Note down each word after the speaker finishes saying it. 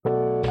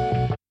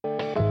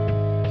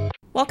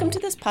Welcome to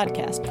this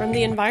podcast from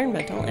the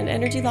Environmental and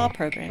Energy Law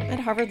program at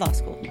Harvard Law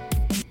School.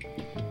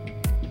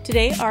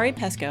 Today, Ari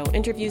Pesco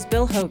interviews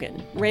Bill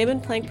Hogan,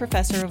 Raymond Planck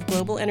Professor of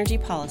Global Energy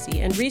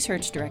Policy and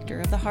Research Director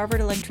of the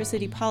Harvard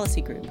Electricity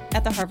Policy Group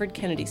at the Harvard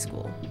Kennedy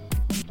School.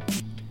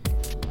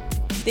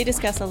 They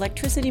discuss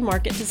electricity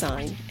market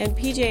design and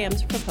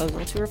PJM's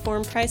proposal to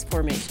reform price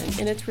formation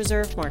in its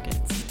reserve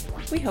markets.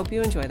 We hope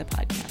you enjoy the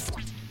podcast.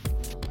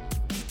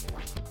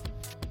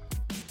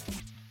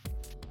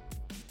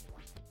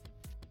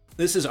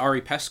 This is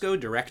Ari Pesco,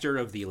 Director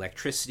of the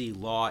Electricity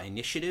Law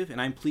Initiative,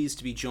 and I'm pleased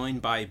to be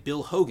joined by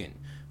Bill Hogan,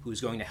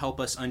 who's going to help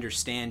us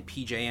understand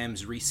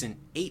PJM's recent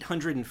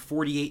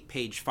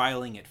 848-page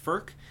filing at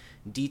FERC,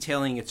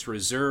 detailing its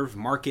reserve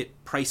market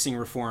pricing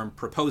reform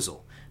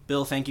proposal.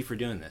 Bill, thank you for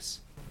doing this.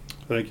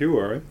 Thank you,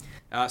 Ari.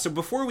 So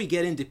before we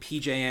get into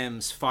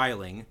PJM's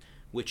filing,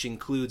 which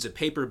includes a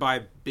paper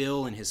by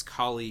Bill and his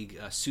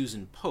colleague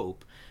Susan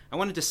Pope, I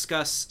want to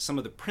discuss some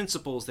of the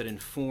principles that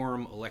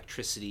inform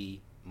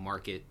electricity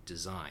market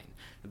design.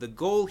 The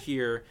goal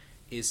here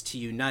is to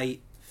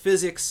unite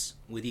physics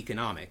with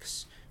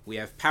economics. We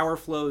have power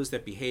flows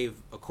that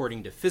behave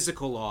according to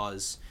physical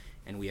laws,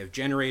 and we have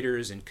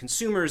generators and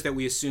consumers that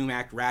we assume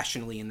act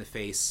rationally in the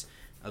face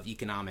of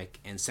economic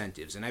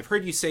incentives. And I've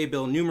heard you say,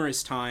 Bill,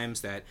 numerous times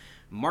that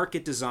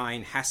market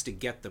design has to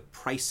get the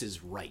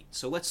prices right.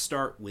 So let's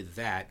start with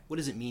that. What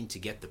does it mean to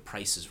get the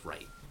prices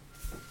right?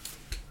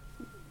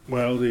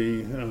 Well,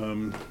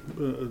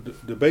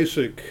 the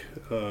basic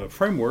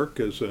framework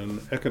is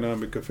an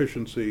economic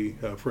efficiency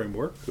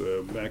framework,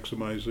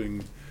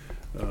 maximizing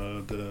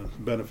the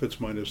benefits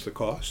minus the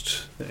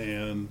costs.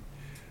 And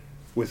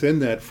within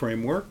that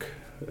framework,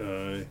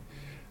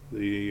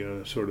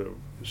 the sort of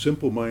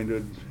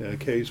simple-minded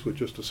case with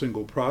just a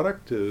single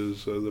product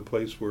is the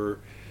place where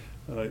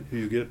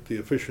you get the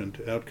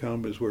efficient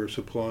outcome is where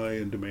supply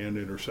and demand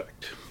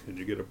intersect. And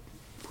you get a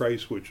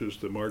price which is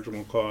the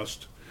marginal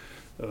cost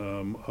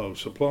of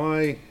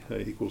supply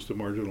equals the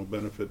marginal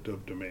benefit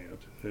of demand.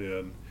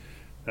 And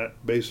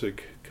that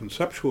basic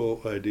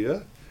conceptual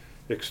idea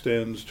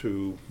extends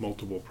to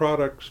multiple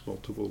products,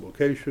 multiple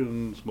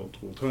locations,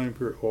 multiple time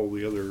period, all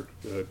the other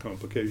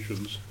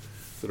complications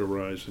that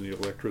arise in the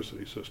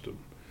electricity system.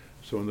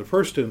 So in the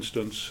first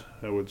instance,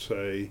 I would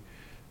say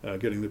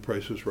getting the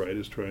prices right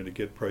is trying to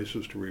get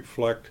prices to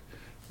reflect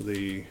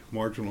the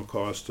marginal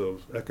cost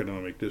of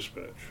economic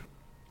dispatch.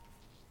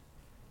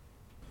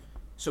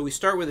 So we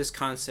start with this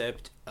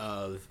concept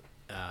of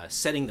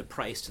setting the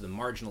price to the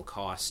marginal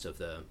cost of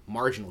the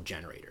marginal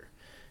generator.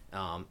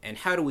 And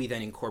how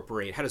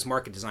does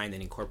market design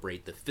then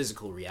incorporate the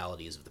physical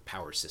realities of the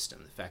power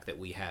system? The fact that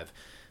we have,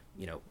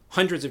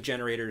 hundreds of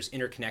generators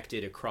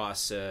interconnected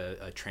across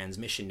a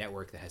transmission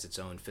network that has its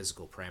own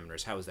physical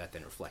parameters. How is that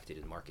then reflected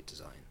in market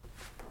design?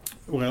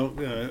 Well,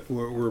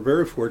 we're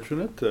very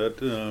fortunate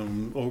that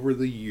over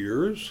the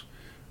years,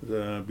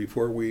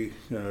 before we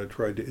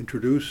tried to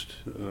introduce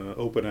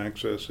open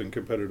access in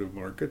competitive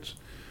markets,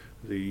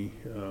 the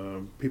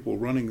people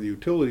running the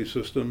utility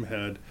system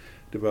had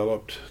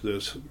developed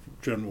this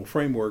general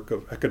framework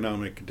of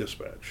economic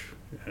dispatch.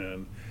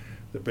 And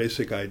the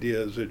basic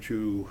idea is that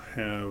you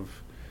have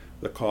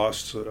the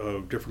costs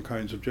of different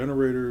kinds of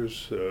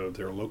generators.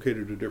 They're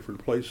located at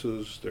different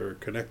places. They're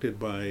connected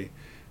by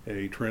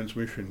a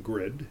transmission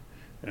grid.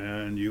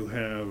 And you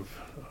have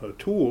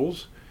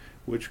tools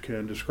which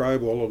can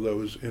describe all of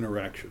those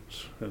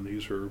interactions. And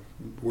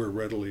were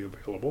readily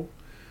available.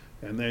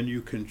 And then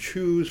you can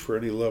choose for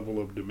any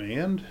level of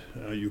demand.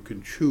 You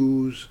can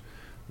choose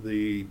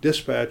the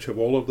dispatch of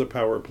all of the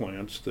power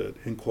plants that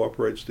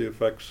incorporates the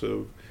effects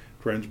of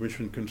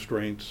transmission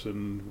constraints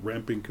and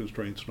ramping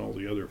constraints and all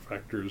the other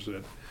factors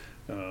that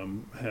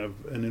have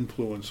an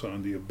influence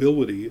on the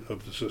ability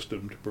of the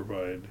system to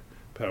provide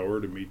power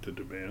to meet the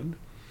demand.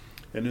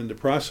 And in the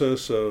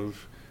process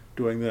of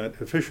doing that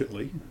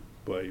efficiently,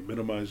 by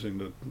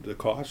minimizing the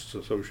costs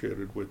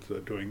associated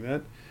with doing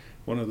that,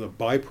 one of the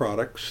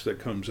byproducts that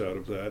comes out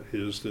of that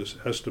is this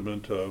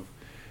estimate of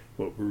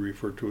what we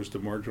refer to as the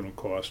marginal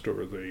cost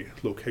or the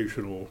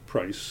locational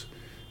price,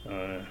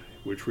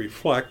 which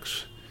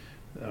reflects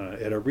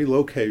at every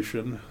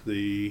location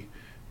the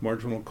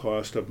marginal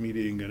cost of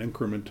meeting an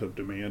increment of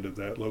demand at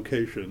that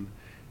location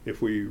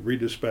if we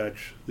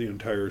redispatch the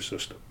entire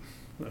system.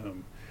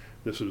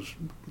 This is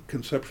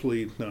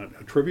conceptually not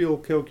a trivial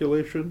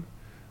calculation,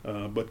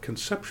 but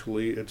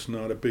conceptually it's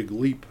not a big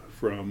leap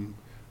from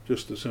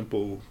just the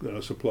simple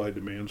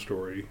supply-demand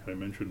story I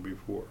mentioned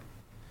before.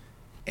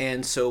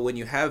 And so when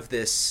you have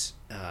this,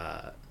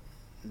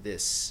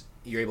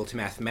 you're able to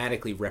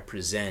mathematically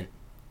represent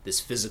this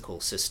physical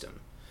system.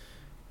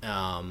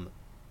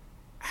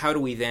 How do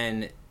we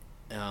then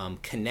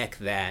connect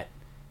that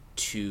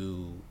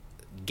to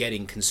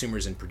getting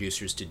consumers and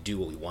producers to do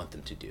what we want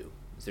them to do?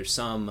 Is there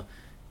some,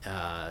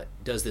 how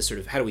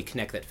do we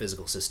connect that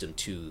physical system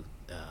to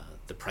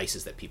the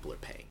prices that people are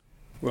paying?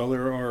 Well,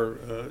 there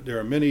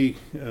are many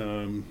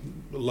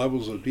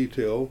levels of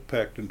detail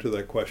packed into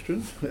that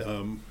question,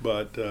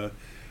 but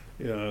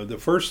the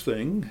first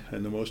thing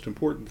and the most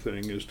important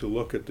thing is to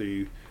look at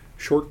the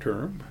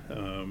short-term.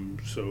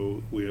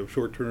 So we have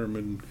short-term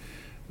and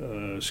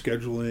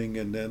scheduling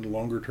and then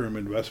longer-term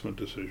investment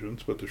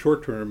decisions. But the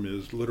short-term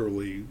is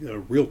literally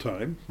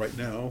real-time right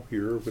now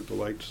here with the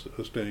lights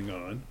staying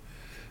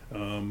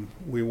on.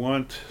 We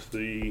want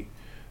the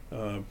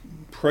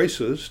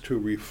prices to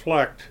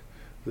reflect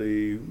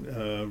the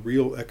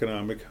real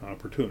economic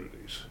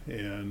opportunities.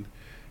 And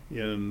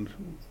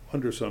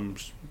under some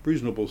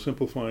reasonable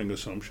simplifying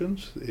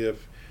assumptions,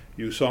 if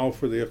you solve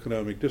for the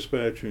economic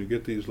dispatch and you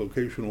get these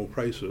locational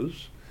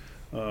prices,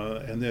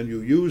 and then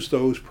you use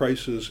those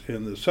prices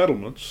in the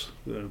settlements,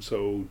 and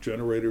so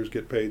generators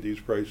get paid these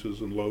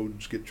prices and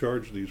loads get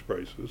charged these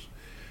prices,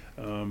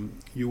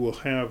 you will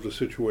have the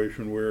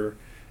situation where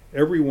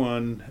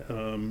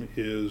everyone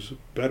is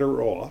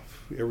better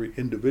off,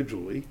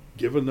 individually,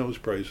 given those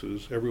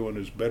prices, everyone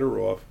is better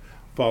off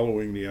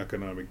following the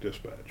economic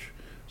dispatch.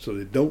 So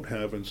they don't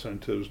have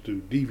incentives to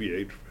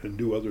deviate and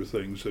do other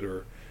things that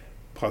are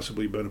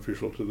possibly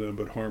beneficial to them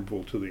but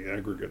harmful to the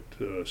aggregate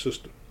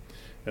system.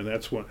 And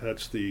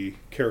that's the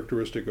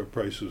characteristic of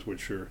prices,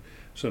 which are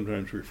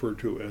sometimes referred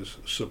to as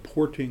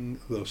supporting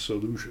the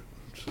solution.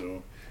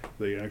 So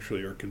they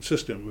actually are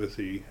consistent with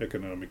the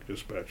economic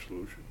dispatch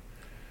solution.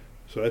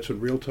 So that's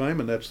in real time,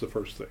 and that's the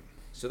first thing.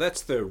 So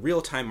that's the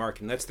real-time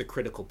market, and that's the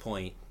critical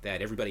point,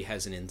 that everybody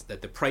has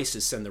that the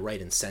prices send the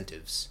right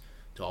incentives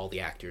to all the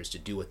actors to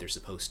do what they're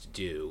supposed to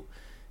do.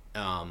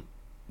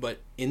 But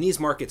in these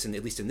markets, and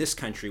at least in this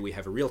country, we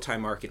have a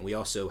real-time market, and we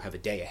also have a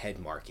day-ahead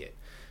market.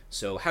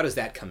 So how does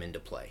that come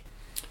into play?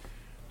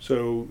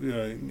 So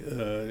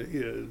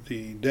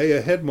the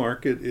day-ahead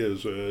market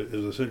is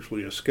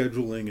essentially a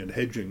scheduling and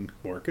hedging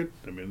market.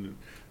 I mean,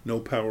 no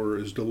power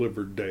is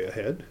delivered day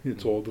ahead.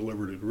 It's all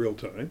delivered in real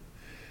time.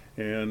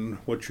 And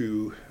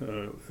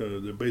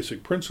the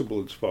basic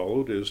principle that's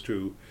followed is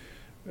to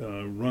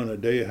run a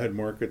day-ahead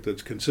market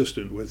that's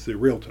consistent with the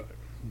real time.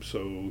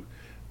 So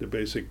the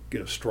basic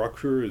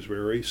structure is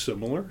very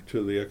similar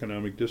to the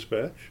economic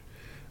dispatch.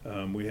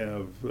 We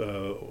have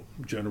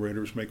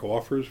generators make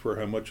offers for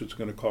how much it's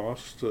going to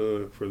cost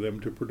for them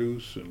to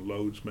produce, and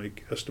loads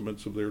make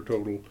estimates of their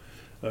total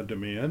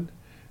demand.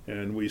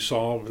 And we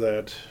solve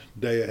that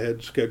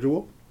day-ahead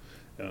schedule,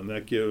 and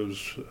that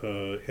gives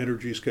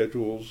energy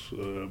schedules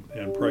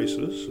and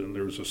prices, and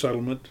there's a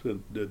settlement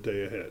the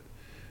day ahead.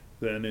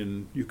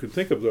 Then you can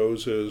think of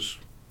those as,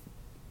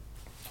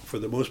 for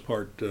the most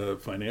part,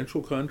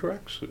 financial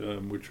contracts,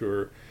 which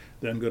are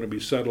then going to be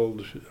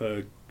settled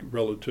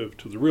relative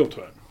to the real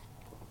time.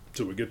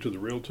 So we get to the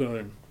real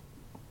time,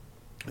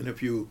 and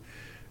if you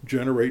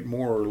generate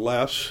more or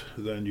less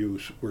than you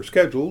were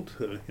scheduled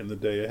in the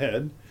day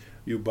ahead,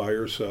 you buy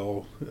or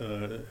sell,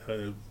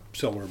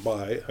 sell or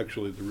buy,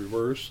 actually the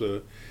reverse,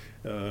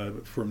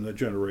 from the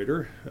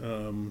generator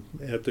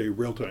at the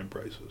real-time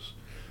prices.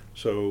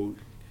 So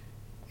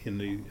in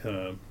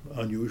the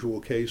unusual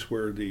case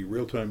where the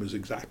real-time is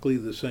exactly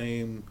the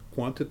same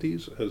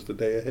quantities as the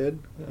day-ahead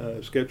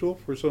schedule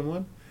for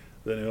someone,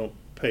 then they don't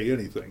pay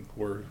anything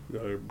or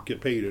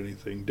get paid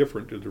anything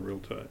different to the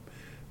real-time.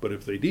 But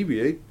if they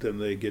deviate, then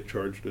they get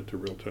charged at the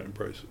real-time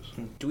prices.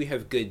 Do we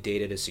have good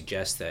data to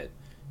suggest that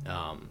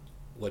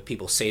what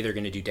people say they're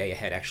going to do day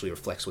ahead actually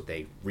reflects what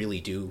they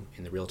really do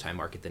in the real-time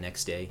market the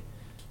next day?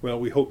 Well,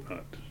 we hope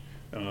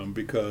not,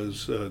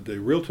 because the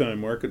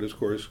real-time market is, of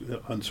course,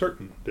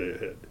 uncertain day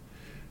ahead.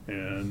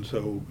 And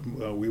so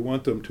we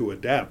want them to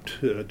adapt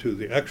to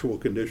the actual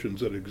conditions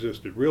that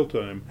exist in real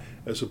time,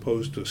 as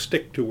opposed to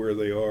stick to where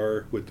they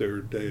are with their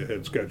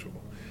day-ahead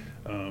schedule.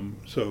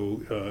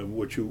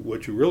 What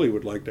you really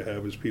would like to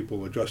have is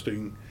people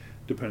adjusting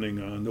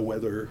depending on the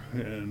weather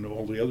and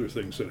all the other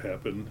things that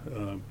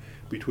happen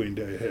between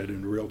day ahead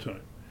and real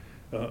time.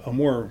 A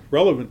more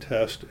relevant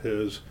test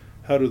is,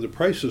 how do the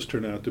prices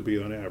turn out to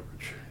be on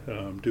average?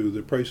 Do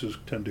the prices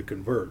tend to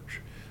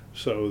converge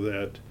so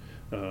that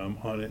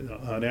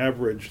on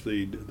average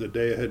the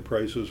day ahead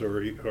prices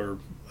are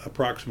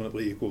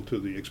approximately equal to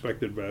the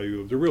expected value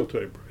of the real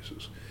time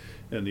prices?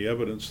 And the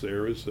evidence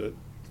there is that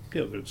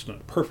it's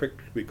not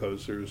perfect,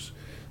 because there's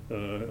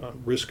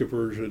risk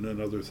aversion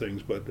and other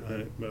things, but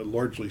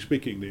largely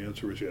speaking, the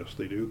answer is yes,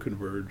 they do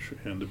converge,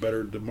 and the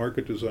better the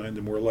market design,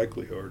 the more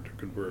likely they are to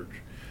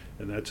converge.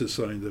 And that's a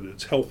sign that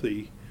it's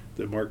healthy,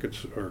 the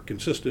markets are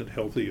consistent,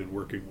 healthy, and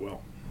working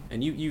well.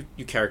 And you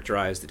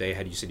characterize the day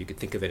ahead, you said you could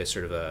think of it as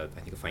sort of a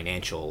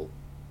financial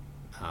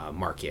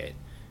market.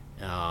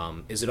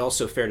 Is it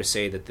also fair to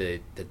say that the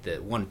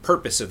one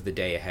purpose of the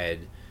day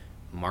ahead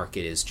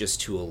market is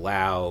just to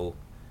allow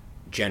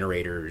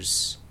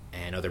generators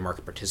and other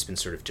market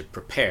participants sort of to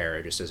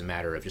prepare, just as a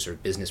matter of just sort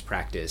of business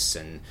practice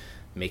and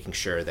making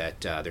sure that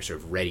they're sort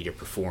of ready to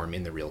perform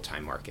in the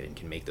real-time market and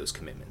can make those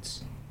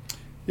commitments?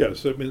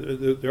 Yes, I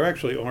mean, there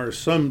actually are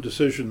some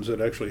decisions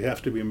that actually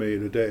have to be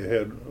made a day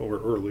ahead or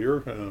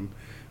earlier.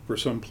 For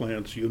some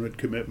plants, unit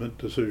commitment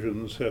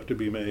decisions have to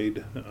be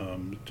made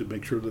to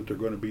make sure that they're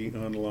going to be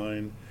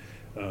online.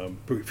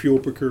 Fuel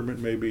procurement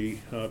may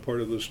be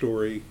part of the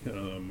story,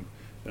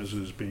 as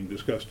is being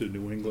discussed in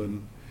New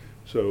England.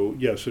 So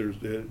yes,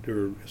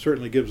 there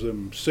certainly gives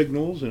them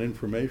signals and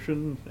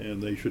information,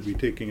 and they should be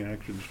taking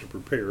actions to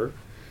prepare,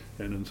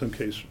 and in some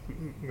case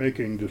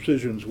making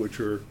decisions which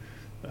are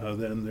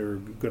then they're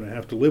going to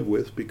have to live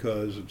with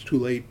because it's too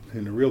late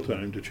in the real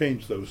time to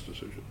change those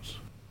decisions.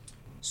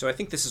 So I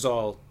think this is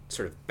all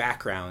sort of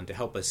background to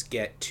help us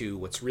get to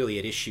what's really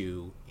at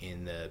issue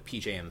in the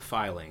PJM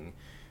filing,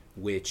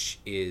 which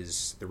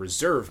is the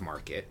reserve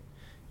market.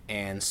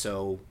 And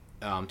so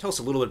tell us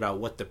a little bit about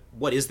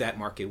what is that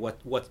market,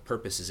 what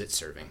purpose is it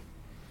serving?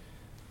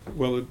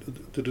 Well,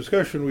 the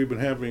discussion we've been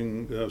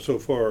having so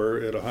far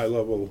at a high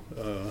level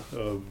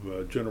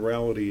of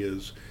generality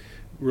is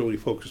really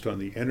focused on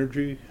the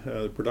energy,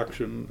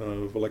 production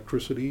of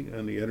electricity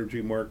and the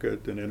energy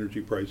market and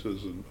energy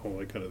prices and all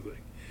that kind of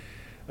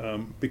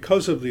thing.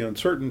 Because of the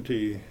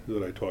uncertainty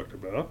that I talked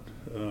about,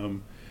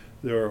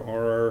 there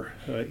are,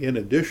 in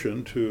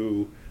addition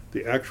to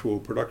the actual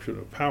production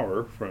of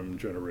power from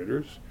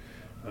generators,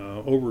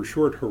 over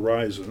short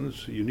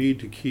horizons, you need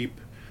to keep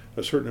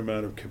a certain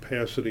amount of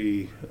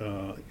capacity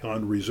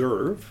on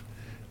reserve,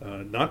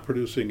 not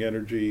producing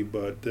energy,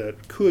 but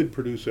that could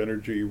produce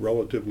energy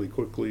relatively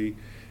quickly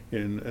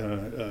in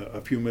a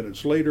few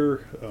minutes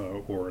later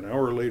or an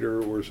hour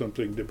later or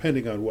something,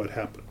 depending on what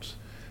happens.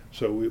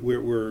 So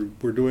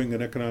we're doing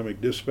an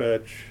economic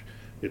dispatch.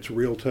 It's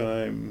real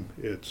time.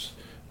 It's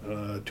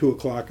 2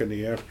 o'clock in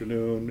the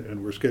afternoon,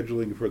 and we're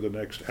scheduling for the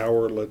next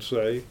hour, let's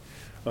say.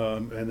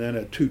 And then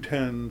at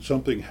 2:10,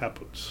 something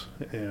happens.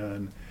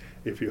 And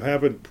if you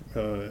haven't,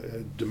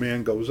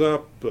 demand goes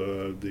up,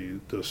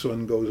 the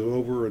sun goes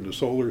over and the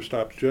solar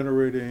stops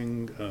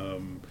generating,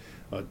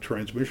 a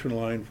transmission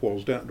line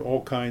falls down,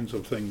 all kinds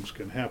of things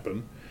can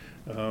happen.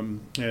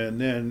 And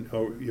then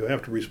you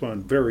have to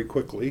respond very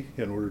quickly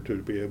in order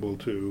to be able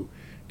to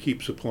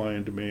keep supply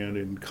and demand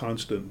in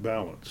constant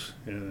balance.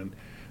 And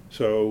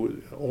so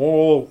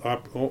all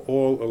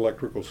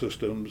electrical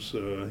systems,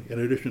 in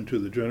addition to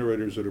the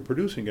generators that are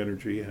producing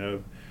energy,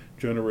 have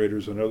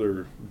generators and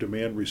other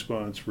demand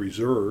response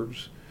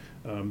reserves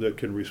that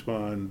can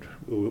respond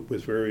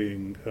with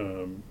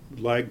varying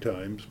lag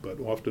times, but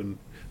often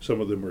some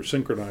of them are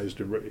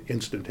synchronized and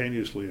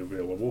instantaneously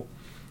available,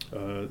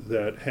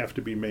 that have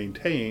to be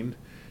maintained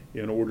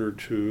in order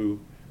to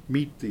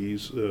meet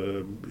these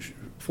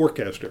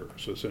forecast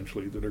errors,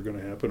 essentially, that are going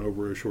to happen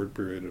over a short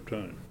period of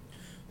time.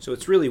 So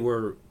it's really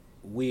where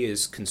we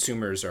as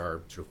consumers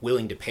are sort of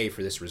willing to pay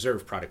for this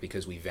reserve product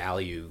because we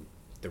value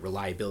the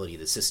reliability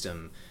of the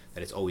system,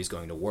 that it's always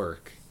going to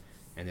work,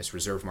 and this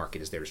reserve market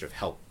is there to sort of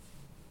help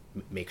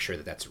make sure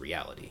that that's a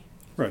reality.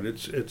 Right.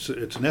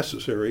 It's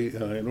necessary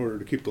in order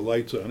to keep the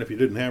lights on. If you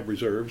didn't have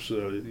reserves,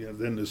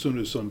 then as soon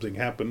as something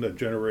happened, a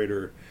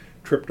generator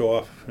tripped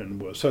off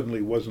and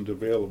suddenly wasn't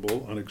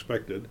available,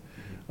 unexpected,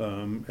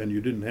 and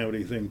you didn't have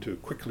anything to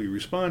quickly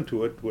respond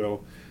to it,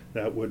 well,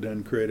 that would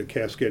then create a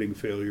cascading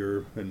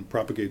failure and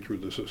propagate through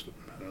the system.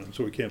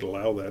 So we can't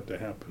allow that to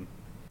happen.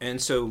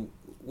 And so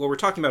what we're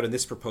talking about in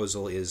this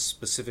proposal is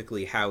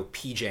specifically how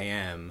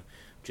PJM,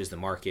 which is the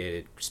market,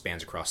 it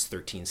spans across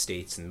 13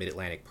 states in the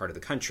mid-Atlantic part of the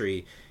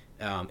country,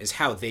 is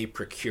how they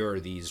procure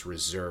these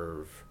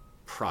reserve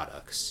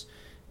products.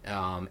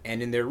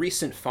 And in their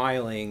recent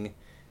filing,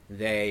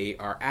 they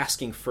are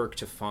asking FERC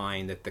to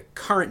find that the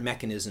current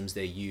mechanisms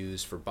they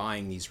use for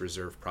buying these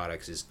reserve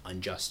products is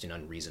unjust and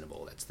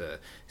unreasonable. That's the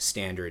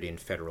standard in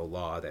federal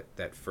law that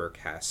FERC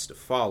has to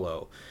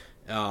follow.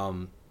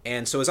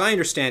 And so as I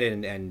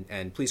understand it,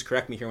 and please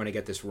correct me here when I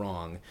get this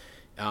wrong,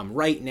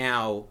 right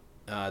now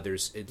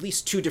there's at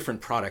least two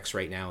different products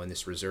right now in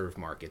this reserve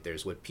market.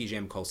 There's what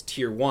PJM calls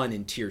Tier 1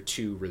 and Tier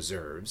 2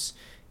 reserves.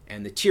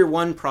 And the Tier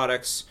 1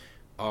 products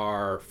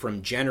are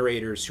from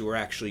generators who are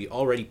actually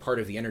already part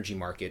of the energy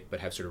market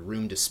but have sort of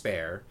room to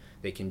spare.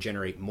 They can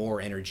generate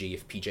more energy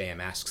if PJM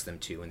asks them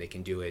to, and they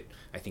can do it,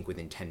 I think,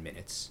 within 10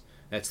 minutes.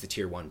 That's the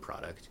Tier 1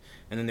 product.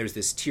 And then there's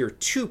this Tier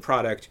 2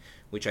 product,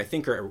 which I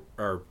think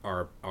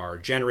are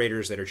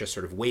generators that are just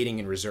sort of waiting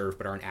in reserve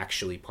but aren't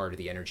actually part of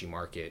the energy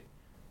market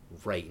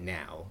right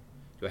now.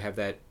 Do I have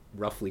that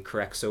roughly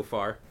correct so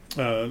far?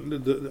 I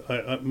think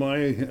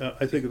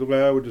the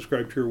way I would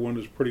describe Tier 1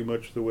 is pretty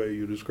much the way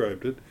you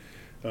described it.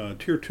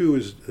 Tier 2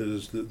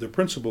 is the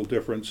principal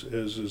difference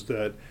is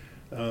that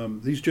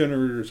these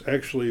generators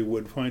actually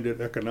would find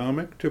it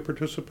economic to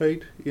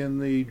participate in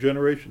the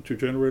generation, to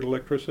generate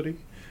electricity,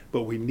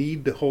 but we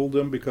need to hold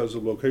them because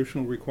of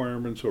locational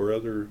requirements or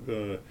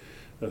other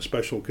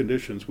special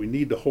conditions. We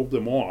need to hold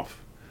them off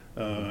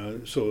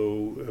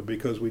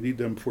because we need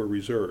them for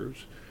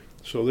reserves.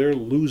 So they're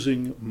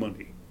losing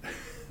money.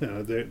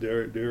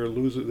 They're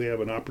losing. They have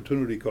an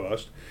opportunity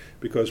cost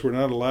because we're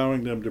not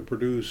allowing them to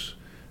produce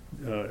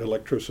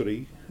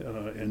electricity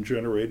and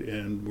generate,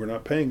 and we're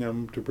not paying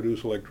them to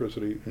produce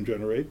electricity and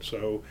generate.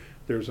 So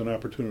there's an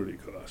opportunity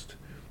cost.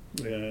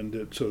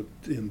 And so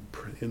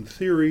in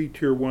theory,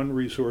 Tier 1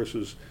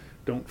 resources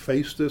don't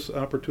face this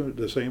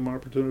the same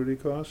opportunity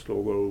cost,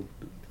 although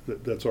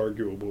that's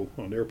arguable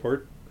on their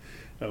part.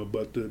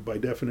 But by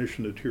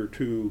definition, the Tier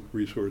 2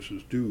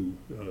 resources do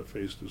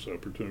face this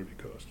opportunity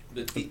cost.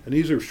 And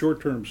these are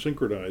short-term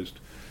synchronized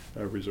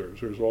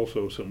reserves. There's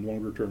also some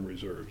longer-term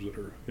reserves that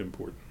are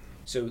important.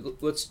 So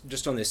let's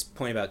just on this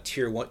point about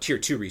tier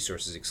 2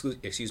 resources.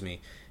 Excuse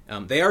me.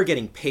 They are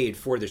getting paid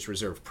for this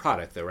reserve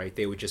product, though, right?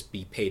 They would just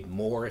be paid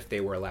more if they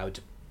were allowed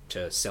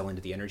to sell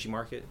into the energy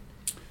market.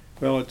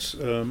 Well, it's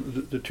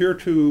the tier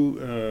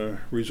 2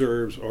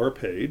 reserves are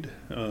paid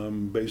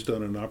based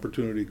on an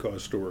opportunity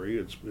cost story.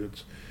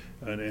 It's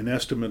an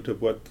estimate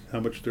of how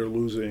much they're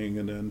losing,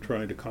 and then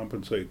trying to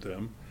compensate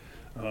them.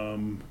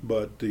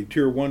 But the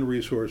tier 1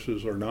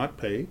 resources are not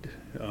paid.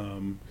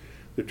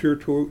 The tier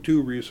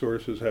 2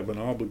 resources have an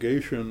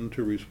obligation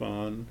to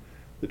respond.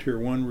 The tier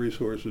 1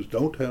 resources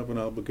don't have an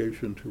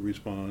obligation to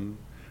respond.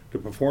 The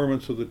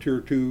performance of the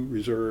tier 2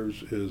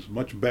 reserves is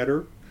much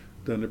better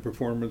than the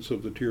performance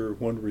of the tier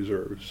 1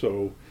 reserves.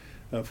 So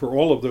for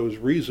all of those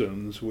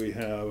reasons, we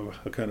have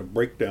a kind of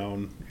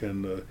breakdown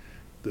in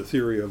the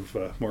theory of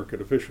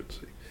market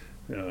efficiency.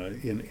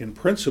 In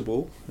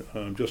principle,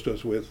 just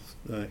as with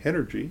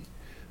energy,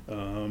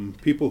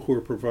 people who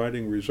are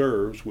providing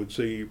reserves would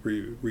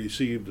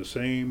receive the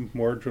same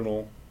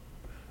marginal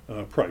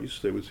price.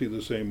 They would see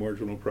the same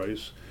marginal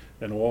price,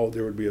 and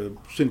there would be a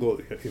single,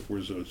 if it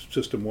was a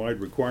system-wide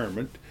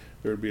requirement,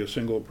 there would be a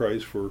single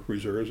price for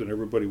reserves, and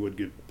everybody would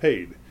get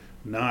paid.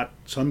 Not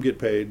some get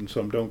paid and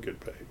some don't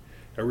get paid.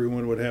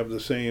 Everyone would have the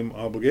same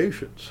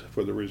obligations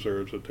for the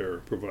reserves that they're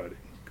providing.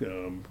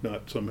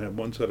 Not some have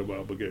one set of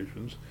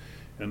obligations.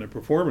 And the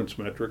performance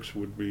metrics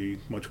would be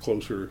much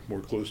closer,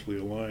 more closely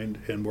aligned,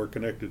 and more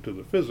connected to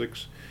the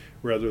physics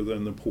rather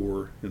than the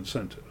poor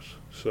incentives.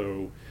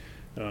 So,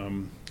 as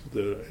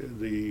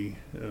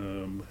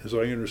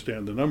I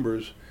understand the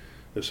numbers,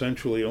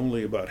 essentially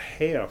only about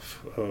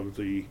half of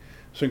the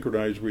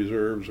synchronized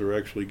reserves are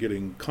actually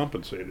getting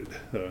compensated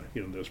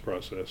in this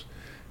process,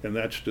 and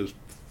that's just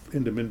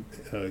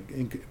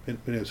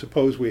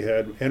suppose we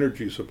had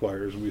energy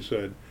suppliers and we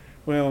said,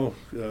 well,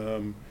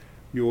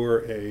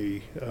 you're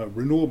a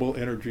renewable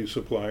energy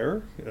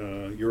supplier,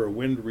 you're a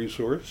wind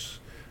resource,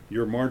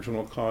 your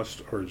marginal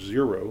costs are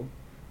zero,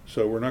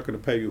 so we're not going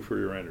to pay you for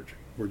your energy.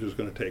 We're just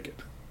going to take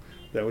it.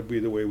 That would be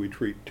the way we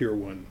treat tier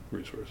 1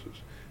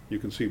 resources. You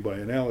can see by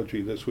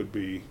analogy this would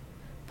be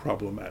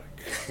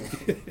problematic.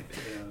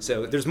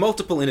 So there's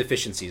multiple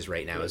inefficiencies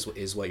right now,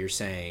 is what you're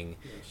saying.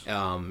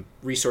 Yes.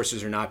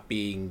 Resources are not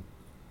being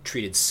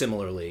treated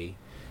similarly.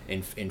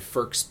 In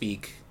FERC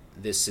speak,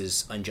 this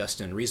is unjust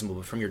and unreasonable,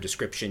 but from your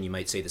description, you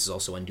might say this is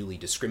also unduly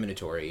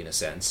discriminatory in a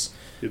sense.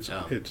 It's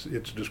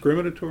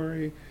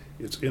discriminatory,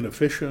 it's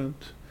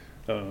inefficient,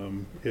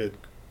 it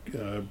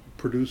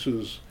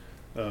produces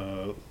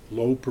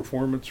low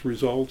performance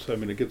results. I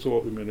mean,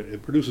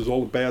 it produces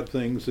all the bad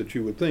things that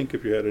you would think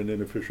if you had an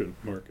inefficient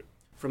market.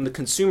 From the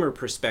consumer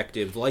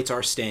perspective, lights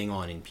are staying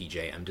on in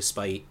PJM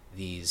despite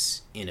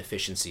these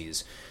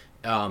inefficiencies.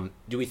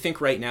 Do we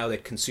think right now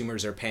that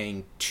consumers are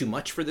paying too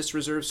much for this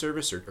reserve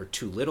service or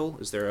too little?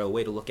 Is there a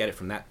way to look at it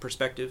from that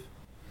perspective?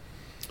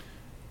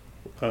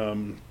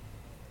 There's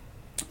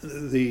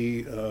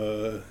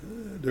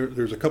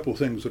a couple of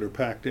things that are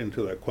packed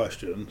into that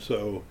question.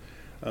 So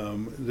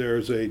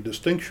there's a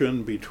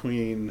distinction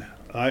between,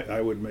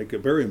 I would make a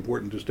very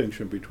important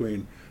distinction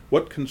between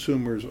what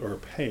consumers are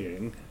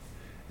paying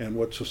and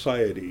what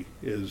society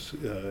is,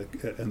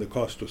 and the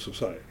cost of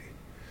society.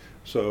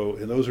 So,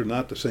 and those are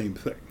not the same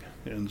thing.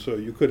 And so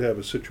you could have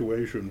a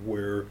situation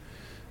where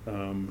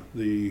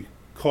the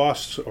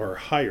costs are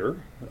higher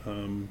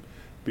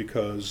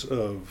because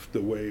of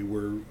the way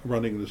we're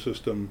running the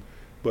system,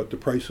 but the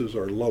prices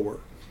are lower.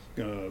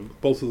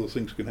 Both of those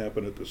things can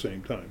happen at the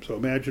same time. So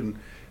imagine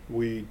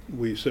we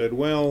said,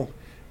 well,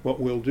 what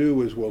we'll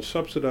do is we'll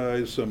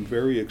subsidize some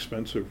very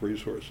expensive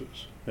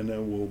resources, and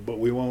then but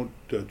we won't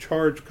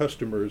charge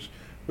customers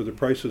for the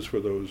prices for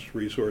those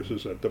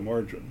resources at the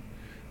margin.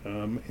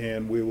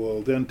 And we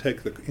will then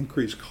take the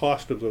increased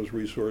cost of those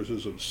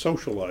resources and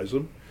socialize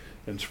them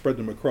and spread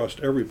them across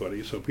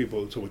everybody so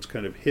it's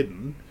kind of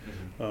hidden.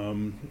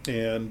 Mm-hmm.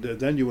 And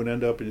then you would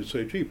end up and you'd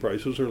say, gee,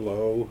 prices are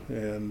low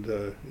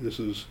and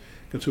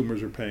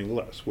consumers are paying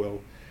less. Well,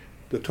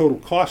 the total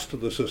cost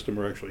of the system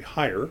are actually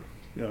higher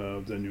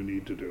than you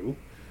need to do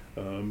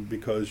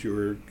because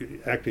you're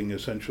acting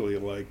essentially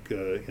like,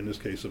 in this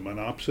case, a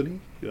monopsony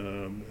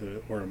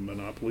or a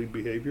monopoly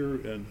behavior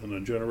on the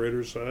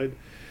generator side.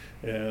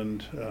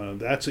 And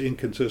that's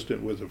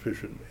inconsistent with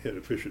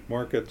efficient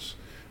markets.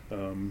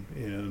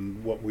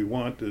 And what we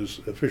want is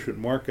efficient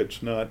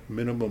markets, not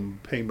minimum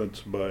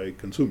payments by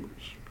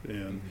consumers.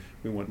 And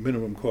we want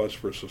minimum costs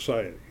for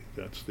society.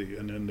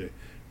 And then the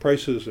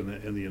prices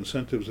and the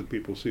incentives that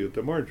people see at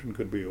the margin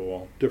could be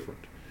all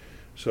different.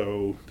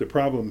 So the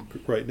problem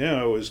right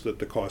now is that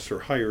the costs are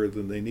higher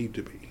than they need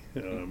to be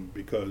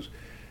because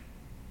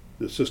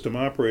the system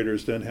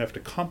operators then have to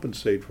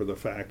compensate for the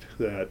fact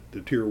that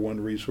the tier 1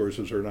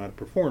 resources are not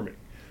performing.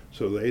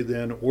 So they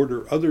then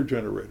order other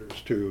generators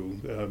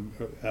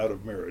out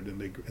of merit,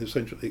 and they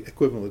essentially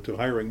equivalent to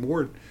hiring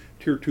more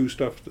tier 2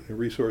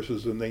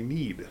 resources than they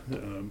need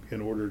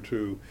in order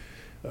to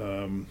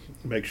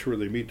make sure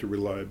they meet the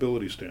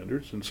reliability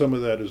standards. And some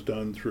of that is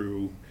done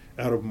through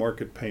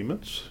out-of-market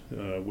payments,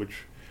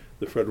 which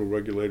the federal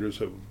regulators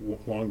have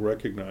long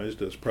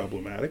recognized as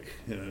problematic,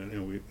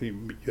 and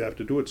you have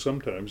to do it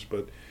sometimes,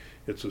 but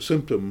it's a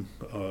symptom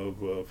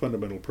of a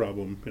fundamental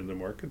problem in the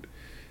market.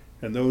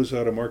 And those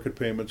out-of-market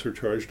payments are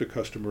charged to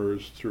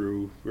customers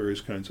through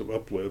various kinds of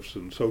uplifts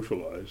and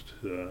socialized.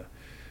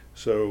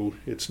 So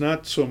it's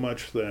not so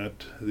much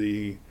that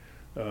the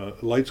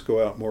lights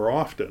go out more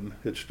often,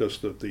 it's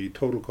just that the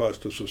total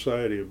cost to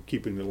society of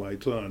keeping the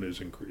lights on is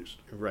increased.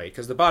 Right,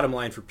 because the bottom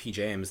line for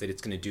PJM is that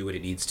it's going to do what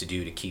it needs to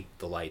do to keep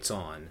the lights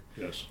on.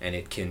 Yes. And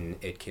it can,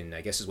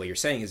 I guess is what you're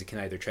saying, is it can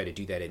either try to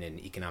do that in an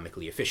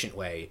economically efficient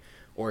way,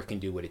 or it can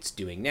do what it's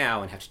doing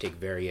now and have to take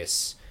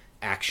various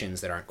actions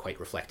that aren't quite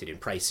reflected in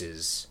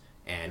prices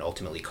and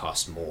ultimately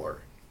cost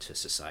more to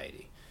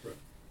society. Right.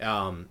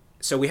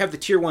 So we have the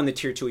tier 1, the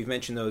tier 2, we've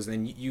mentioned those,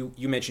 and then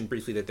you mentioned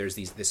briefly that there's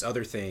this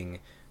other thing,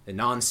 the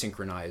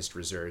non-synchronized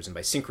reserves, and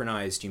by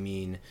synchronized you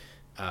mean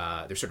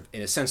they're sort of,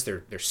 in a sense,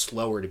 they're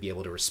slower to be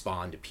able to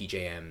respond to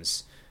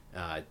PJM's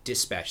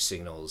dispatch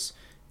signals.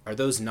 Are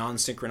those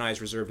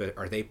non-synchronized reserves,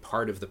 are they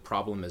part of the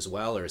problem as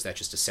well, or is that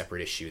just a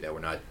separate issue that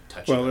we're not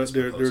touching on? Well, there's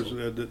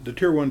the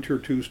tier 1, tier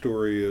 2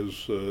 story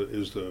is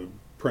the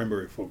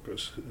primary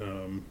focus,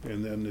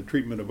 and then the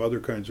treatment of other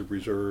kinds of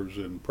reserves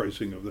and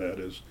pricing of that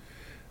is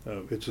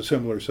it's a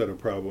similar set of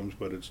problems,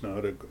 but it's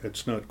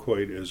not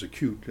quite as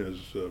acute as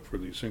for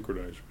the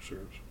synchronized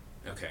reserves.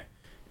 Okay.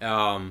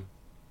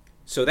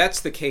 So that's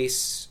the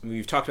case.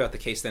 We've talked about the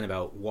case then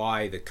about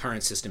why the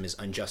current system is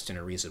unjust and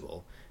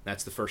unreasonable.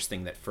 That's the first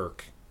thing that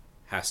FERC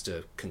has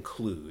to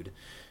conclude.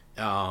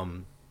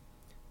 Do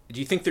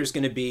you think there's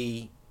going to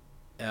be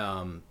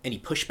any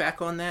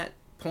pushback on that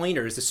point,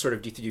 or is this sort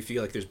of, do you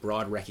feel like there's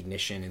broad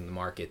recognition in the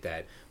market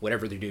that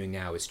whatever they're doing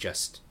now is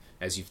just,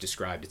 as you've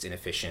described, it's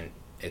inefficient,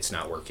 it's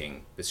not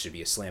working, this should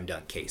be a slam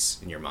dunk case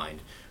in your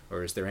mind?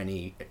 Or is there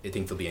any, do you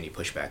think there'll be any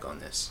pushback on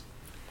this?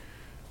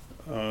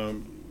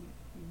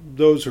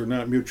 Those are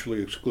not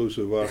mutually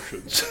exclusive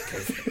options.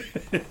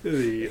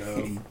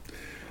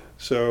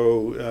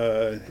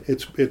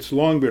 It's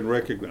long been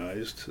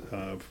recognized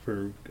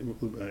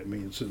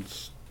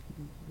since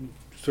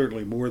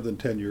certainly more than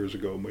 10 years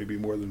ago, maybe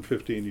more than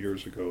 15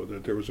 years ago,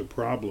 that there was a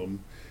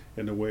problem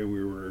in the way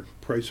we were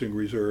pricing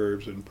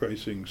reserves and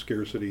pricing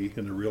scarcity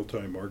in the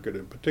real-time market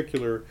in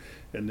particular,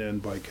 and then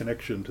by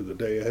connection to the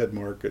day-ahead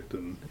market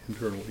and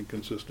internal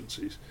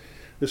inconsistencies.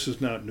 This is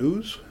not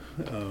news,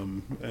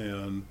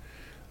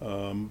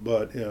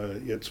 but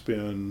it's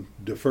been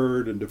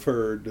deferred and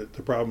deferred.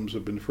 The problems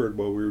have been deferred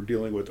while we were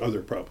dealing with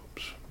other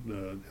problems.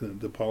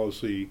 The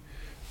policy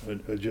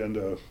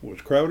agenda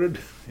was crowded,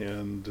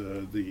 and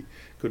the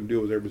couldn't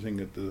deal with everything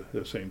at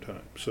the same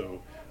time.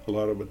 So a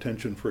lot of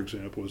attention, for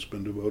example, has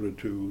been devoted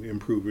to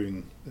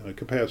improving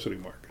capacity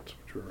markets,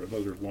 which are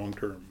another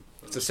long-term.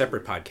 It's a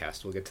separate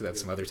podcast. We'll get to that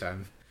some other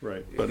time.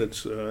 Right, but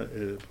so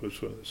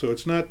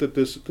it's not that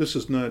this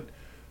is not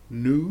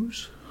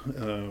news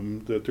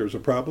that there's a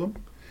problem.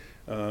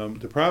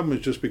 The problem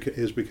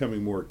is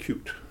becoming more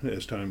acute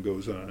as time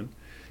goes on,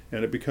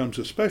 and it becomes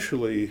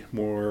especially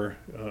more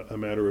a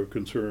matter of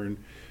concern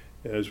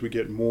as we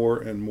get more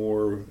and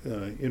more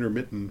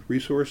intermittent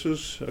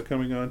resources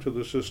coming onto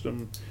the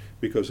system,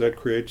 because that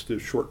creates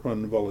this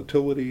short-run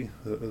volatility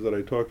that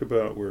I talked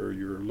about, where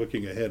you're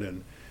looking ahead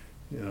in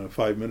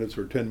 5 minutes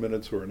or 10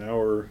 minutes or an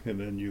hour,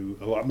 and then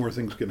a lot more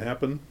things can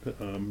happen,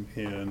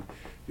 and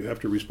you have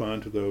to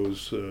respond to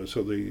those.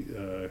 So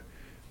the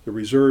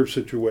reserve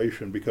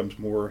situation becomes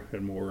more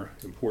and more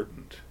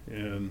important.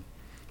 And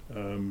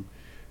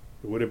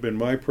it would have been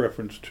my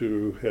preference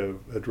to have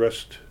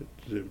addressed,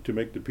 to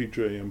make the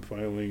PJM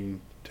filing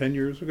 10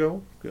 years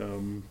ago,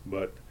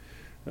 but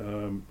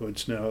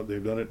it's now,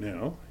 they've done it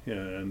now,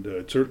 and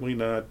it's certainly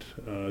not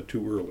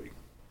too early.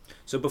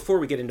 So before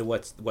we get into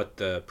what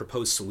the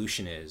proposed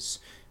solution is,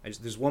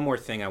 there's one more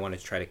thing I want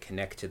to try to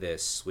connect to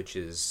this, which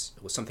was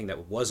something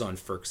that was on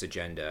FERC's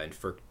agenda, and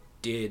FERC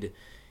did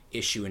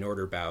issue an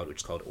order about, which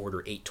is called Order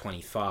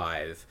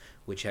 825,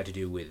 which had to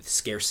do with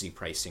scarcity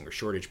pricing or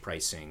shortage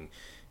pricing.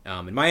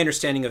 And my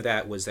understanding of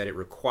that was that it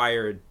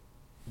required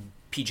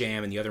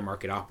PJM and the other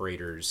market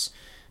operators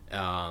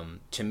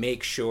to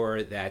make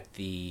sure that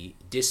the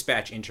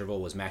dispatch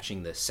interval was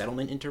matching the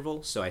settlement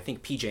interval. So I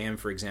think PJM,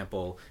 for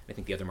example, I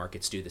think the other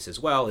markets do this as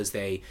well, is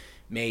they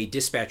may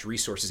dispatch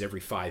resources every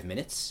 5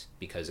 minutes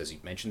because, as you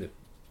mentioned,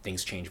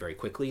 things change very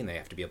quickly and they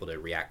have to be able to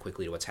react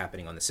quickly to what's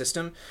happening on the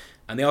system.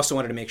 And they also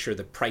wanted to make sure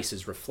the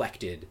prices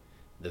reflected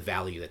the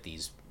value that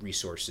these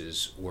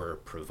resources were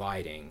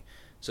providing.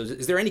 So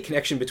is there any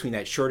connection between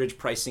that shortage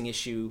pricing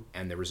issue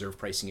and the reserve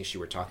pricing issue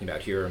we're talking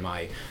about here, or am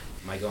I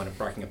going and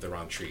barking up the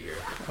wrong tree here?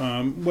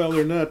 Well,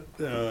 they're not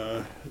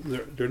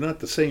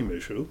the same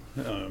issue,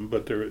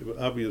 but they're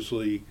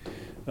obviously,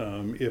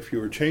 if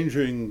you're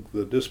changing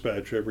the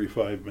dispatch every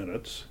 5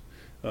 minutes,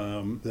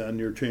 then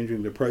you're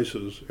changing the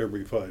prices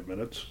every 5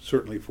 minutes,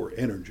 certainly for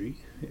energy.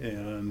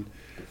 And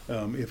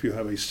if you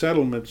have a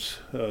settlements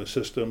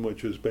system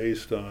which is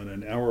based on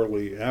an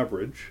hourly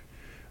average,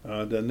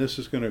 then this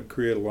is going to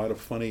create a lot of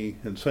funny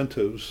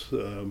incentives,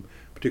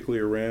 particularly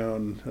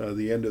around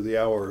the end of the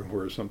hour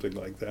or something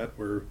like that,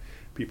 where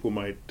people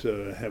might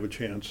have a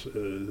chance.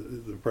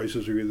 The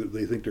prices are either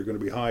they think they're going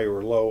to be high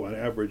or low on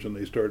average, and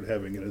they start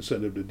having an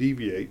incentive to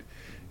deviate,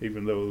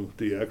 even though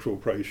the actual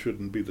price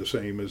shouldn't be the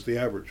same as the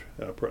average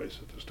price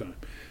at this time.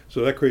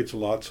 So that creates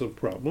lots of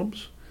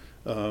problems.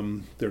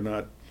 They're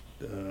not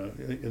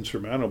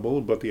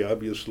insurmountable, but the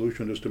obvious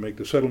solution is to make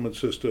the settlement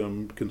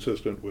system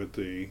consistent with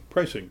the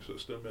pricing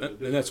system. And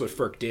that's what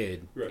FERC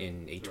did Right.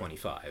 in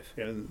 825.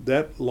 Right. And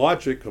that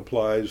logic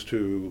applies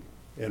to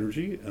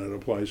energy and it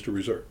applies to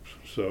reserves.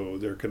 So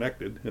they're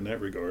connected in that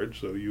regard.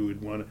 So you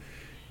would want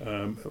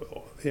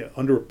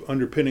to,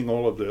 underpinning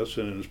all of this,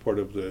 and as part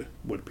of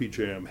what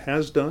PJM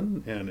has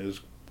done and is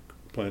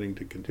planning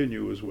to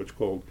continue, is what's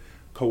called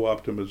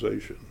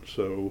co-optimization.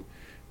 So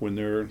when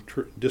they're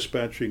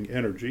dispatching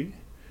energy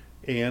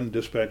and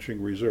dispatching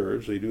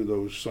reserves, they do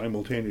those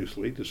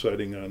simultaneously,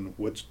 deciding on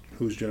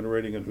who's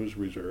generating and who's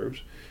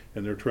reserves,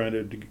 and they're trying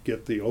to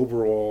get the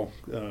overall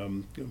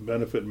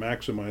benefit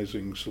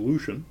maximizing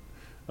solution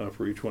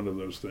for each one of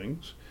those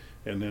things,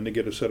 and then to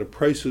get a set of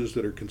prices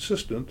that are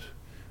consistent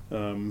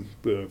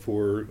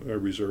for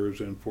reserves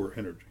and for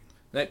energy.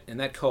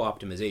 That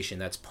co-optimization,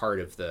 that's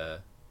part of the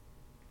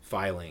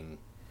filing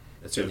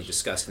that's certainly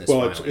discussed in this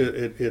well,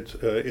 filing.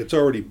 It's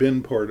already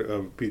been part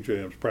of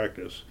PJM's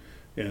practice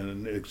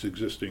and its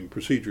existing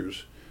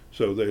procedures.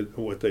 So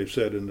what they've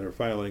said in their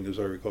filing, as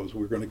I recall, is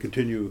we're going to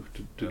continue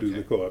to do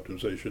the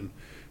co-optimization,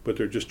 but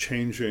they're just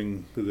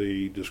changing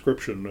the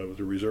description of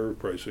the reserve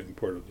pricing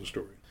part of the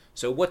story.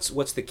 So what's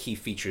the key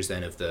features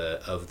then of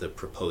the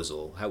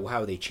proposal? How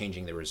are they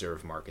changing the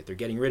reserve market? They're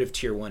getting rid of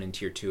Tier 1 and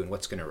Tier 2, and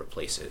what's going to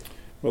replace it?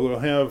 Well, they'll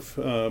have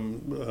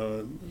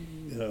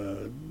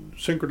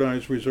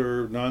synchronized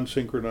reserve,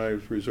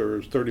 non-synchronized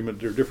reserves, 30-minute.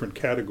 There are different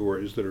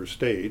categories that are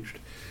staged,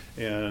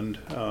 and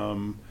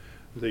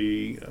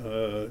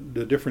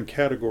the different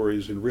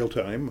categories in real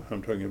time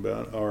I'm talking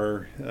about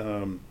are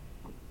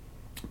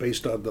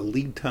based on the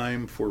lead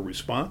time for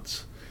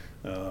response.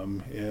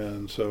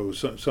 And so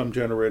some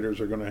generators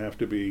are going to have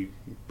to be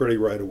ready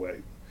right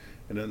away,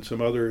 and then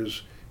some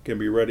others can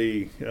be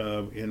ready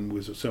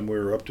in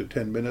somewhere up to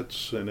 10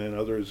 minutes, and then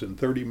others in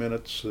 30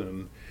 minutes,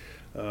 and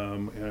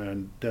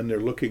then they're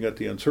looking at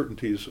the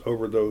uncertainties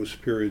over those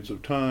periods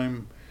of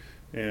time,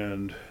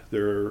 and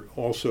they're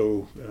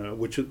also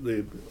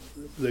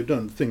they've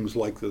done things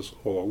like this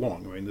all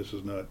along. I mean, this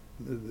is not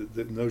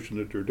the notion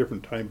that there are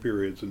different time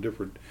periods and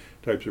different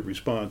types of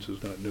response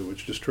is not new.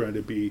 It's just trying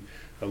to be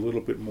a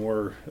little bit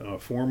more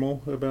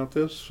formal about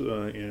this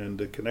and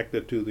to connect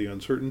it to the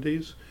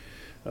uncertainties.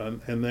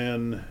 And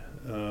then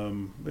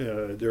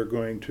they're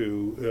going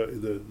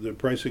to the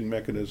pricing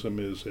mechanism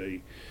is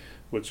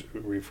what's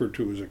referred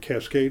to as a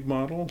cascade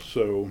model.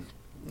 So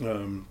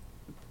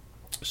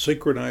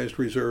synchronized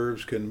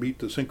reserves can meet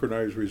the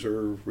synchronized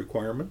reserve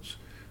requirements.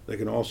 They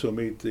can also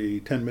meet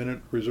the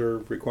 10-minute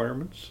reserve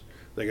requirements.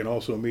 They can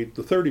also meet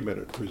the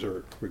 30-minute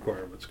reserve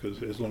requirements,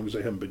 because as long as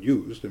they haven't been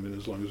used, I mean,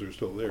 as long as they're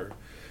still there.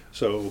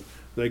 So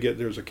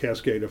there's a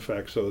cascade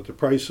effect, so that the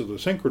price of the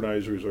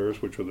synchronized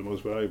reserves, which are the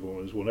most valuable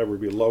ones, will never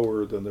be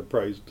lower than the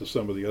price to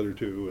some of the other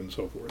two, and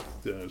so forth.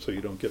 So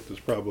you don't get this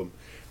problem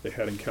they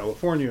had in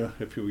California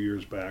a few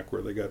years back,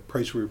 where they got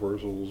price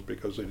reversals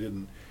because they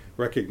didn't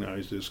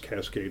recognize this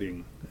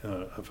cascading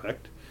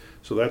effect.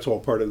 So that's all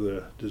part of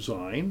the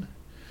design.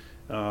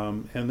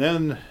 And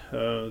then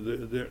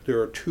there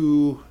are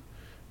two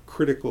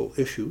critical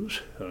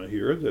issues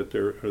here that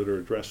are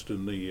addressed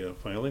in the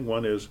filing.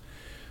 One is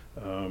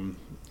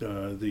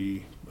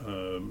the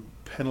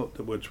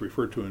penalty, what's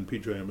referred to in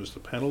PJM as the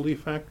penalty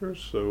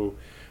factors. So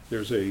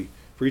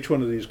for each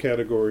one of these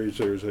categories,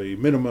 there's a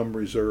minimum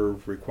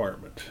reserve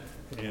requirement.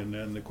 And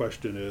then the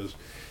question is,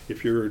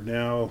 if you're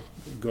now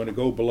going to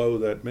go below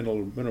that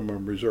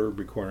minimum reserve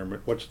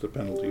requirement, what's the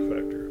penalty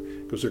factor?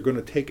 Because they're going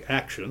to take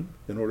action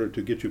in order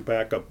to get you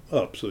back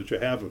up so that you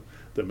have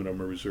the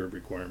minimum reserve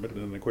requirement.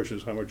 And then the question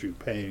is, how much are you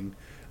paying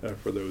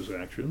for those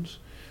actions?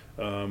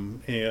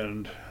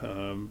 And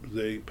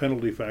the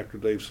penalty factor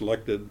they've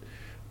selected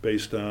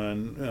based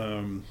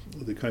on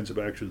the kinds of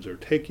actions they're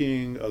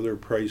taking, other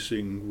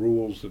pricing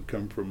rules that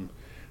come from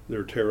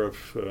their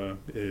tariff,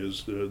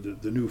 is the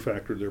new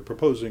factor they're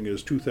proposing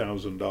is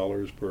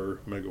 $2,000 per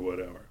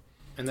megawatt hour.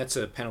 And that's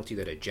a penalty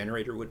that a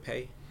generator would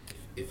pay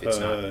if it's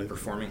not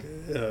performing?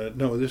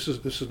 No, this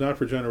is not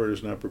for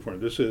generators not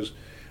performing. This is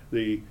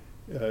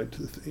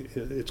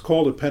it's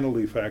called a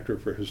penalty factor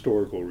for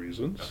historical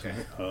reasons.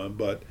 Okay.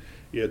 But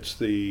it's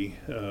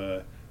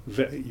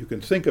you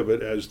can think of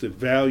it as the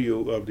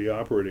value of the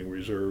operating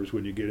reserves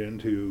when you get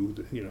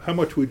into, how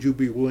much would you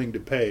be willing to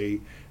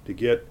pay to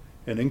get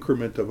an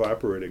increment of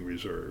operating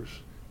reserves?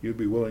 You'd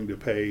be willing to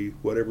pay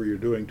whatever you're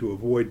doing to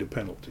avoid the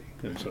penalty,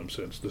 in some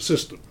sense, the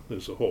system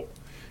as a whole.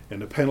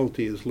 And the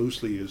penalty is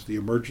loosely is the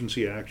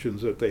emergency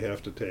actions that they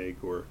have to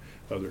take or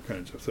other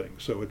kinds of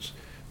things. So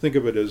think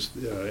of it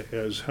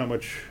as how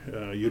much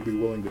you'd be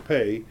willing to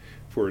pay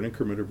for an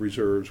increment of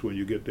reserves when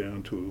you get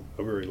down to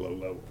a very low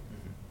level.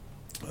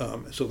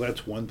 So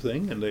that's one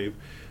thing, and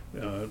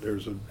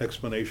there's an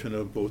explanation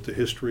of both the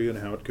history and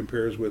how it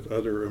compares with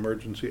other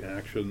emergency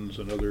actions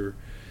and other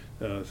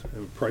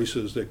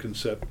prices that can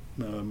set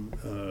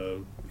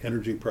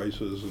energy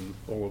prices and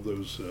all of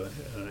those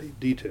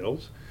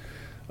details.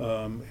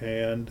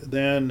 And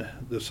then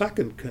the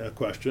second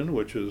question,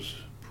 which is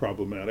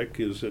problematic,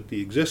 is that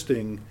the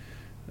existing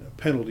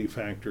penalty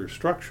factor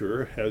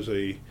structure has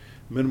a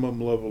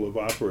minimum level of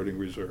operating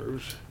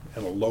reserves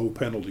and a low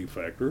penalty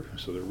factor,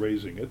 so they're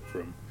raising it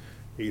from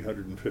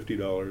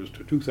 $850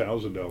 to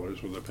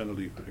 $2,000 with a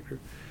penalty factor.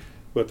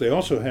 But they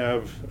also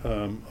have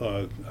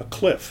a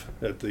cliff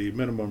at the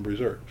minimum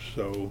reserves.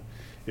 So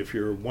if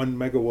you're 1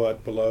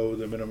 megawatt below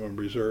the minimum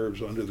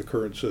reserves under the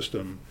current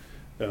system,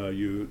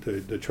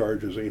 the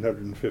charge is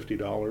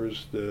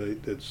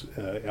 $850 that's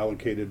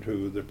allocated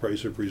to the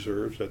price of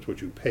reserves. That's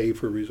what you pay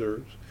for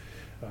reserves.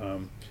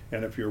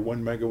 And if you're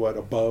 1 megawatt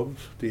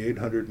above the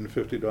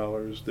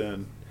 $850,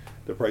 then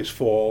the price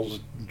falls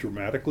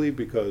dramatically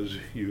because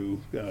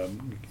you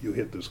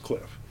hit this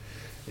cliff.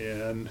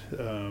 And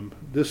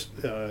this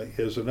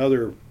is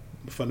another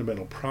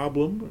fundamental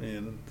problem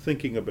in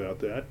thinking about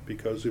that,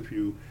 because if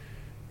you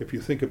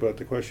think about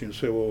the question, you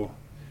say, well,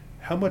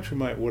 how much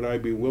would I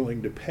be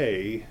willing to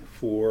pay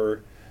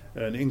for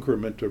an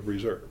increment of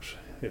reserves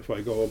if I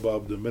go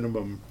above the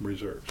minimum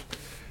reserves?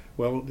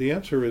 Well, the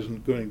answer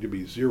isn't going to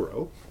be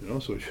zero,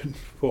 so it shouldn't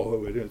fall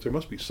away. There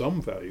must be some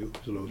value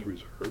to those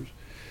reserves,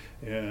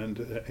 and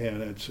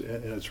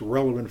it's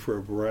relevant for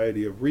a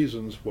variety of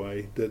reasons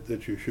why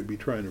that you should be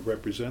trying to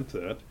represent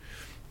that.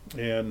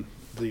 And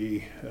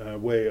the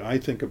way I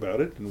think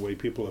about it, and the way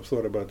people have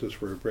thought about this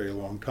for a very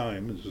long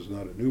time, this is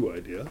not a new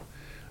idea,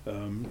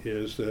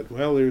 is that,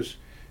 well, there's,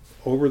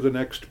 over the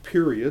next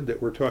period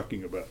that we're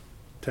talking about,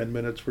 10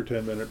 minutes for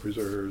 10-minute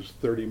reserves,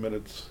 30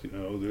 minutes,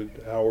 the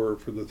hour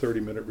for the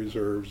 30-minute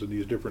reserves, and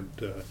these different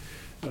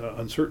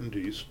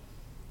uncertainties,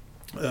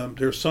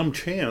 there's some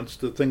chance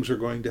that things are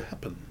going to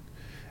happen.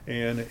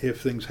 And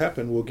if things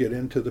happen, we'll get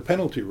into the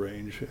penalty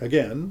range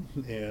again,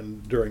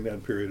 and during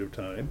that period of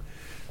time.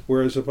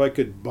 Whereas if I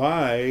could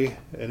buy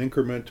an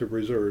increment of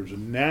reserves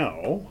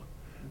now,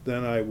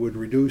 then I would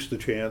reduce the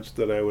chance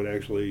that I would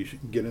actually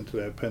get into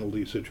that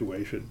penalty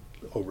situation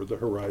over the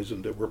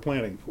horizon that we're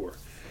planning for.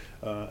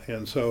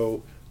 And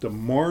so the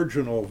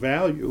marginal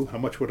value, how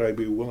much would I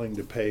be willing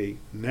to pay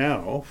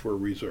now for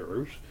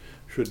reserves,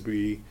 should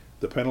be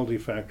the penalty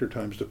factor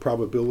times the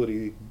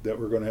probability that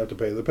we're going to have to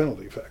pay the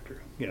penalty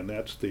factor. And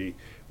that's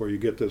where you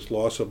get this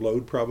loss of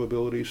load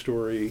probability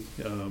story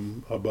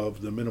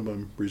above the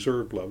minimum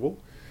reserve level,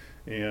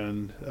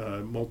 and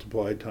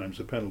multiplied times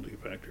the penalty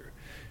factor.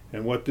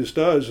 And what this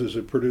does is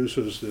it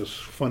produces this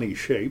funny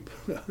shape,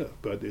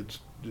 but it's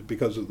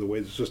because of the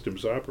way the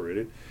system's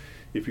operated.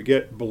 If you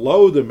get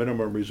below the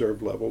minimum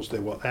reserve levels, they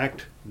will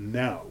act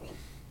now.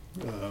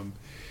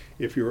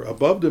 If you're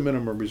above the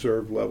minimum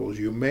reserve levels,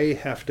 you may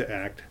have to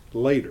act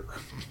later.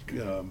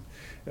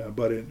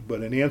 But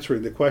in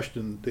answering the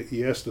question,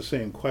 he asked the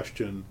same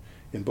question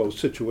in both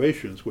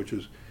situations, which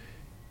is,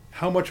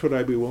 how much would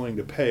I be willing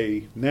to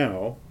pay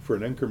now for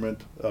an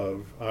increment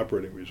of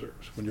operating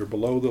reserves? When you're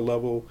below the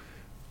level,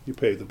 you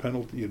pay the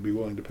penalty. You'd be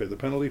willing to pay the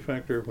penalty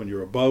factor. When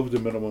you're above the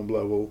minimum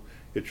level,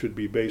 it should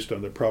be based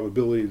on the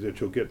probability that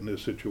you'll get in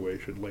this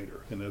situation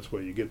later, and that's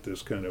why you get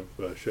this kind of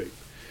shape.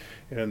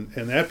 And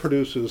that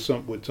produces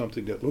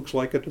something that looks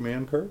like a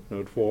demand curve.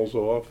 It falls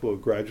off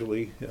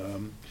gradually,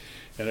 and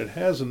it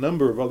has a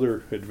number of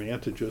other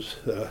advantages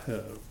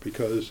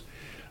because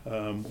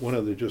one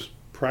of the just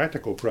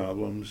practical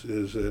problems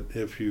is that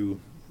if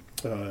you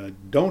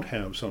don't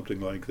have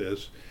something like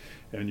this,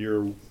 and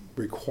you're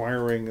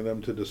requiring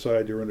them to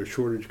decide you're in a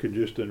shortage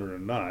condition or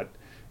not,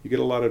 you get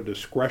a lot of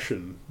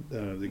discretion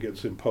that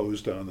gets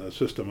imposed on the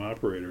system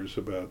operators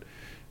about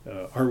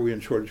are we in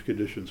shortage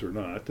conditions or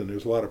not, and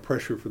there's a lot of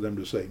pressure for them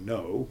to say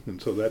no,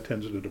 and so that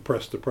tends to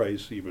depress the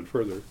price even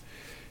further.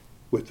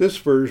 With this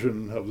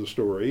version of the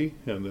story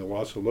and the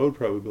loss of load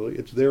probability,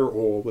 it's there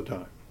all the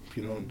time.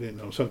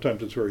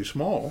 Sometimes it's very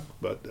small,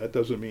 but that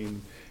doesn't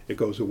mean it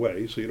goes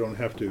away, so you don't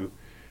have to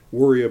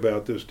worry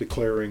about this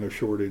declaring a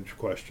shortage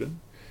question.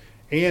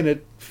 And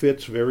it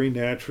fits very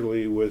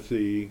naturally with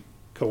the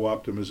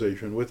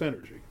co-optimization with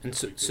energy. And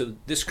so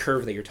this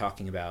curve that you're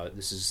talking about,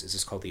 is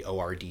this called the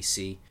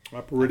ORDC?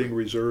 Operating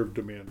Reserve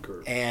Demand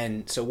Curve.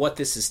 And so what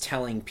this is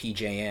telling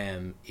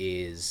PJM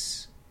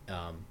is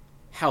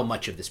how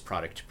much of this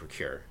product to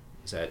procure.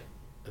 Is that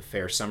a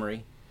fair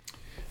summary?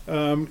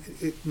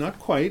 Not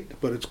quite,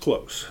 but it's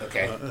close.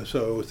 Okay.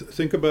 So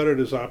think about it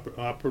as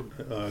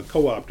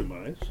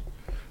co-optimized.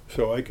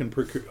 So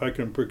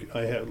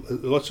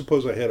let's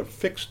suppose I had a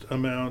fixed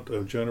amount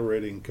of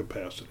generating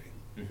capacity,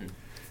 mm-hmm.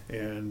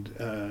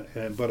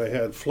 But I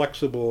had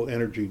flexible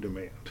energy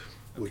demand,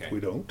 which we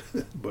don't.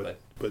 but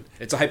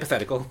it's a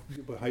hypothetical.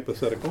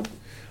 Hypothetical,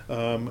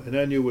 and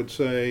then you would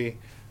say,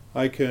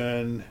 I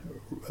can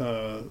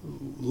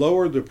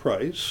lower the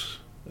price,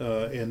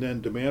 and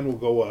then demand will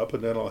go up,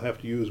 and then I'll have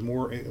to use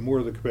more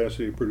of the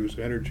capacity to produce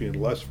energy and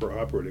less for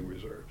operating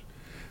reserves.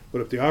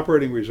 But if the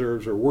operating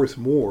reserves are worth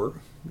more,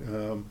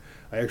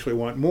 I actually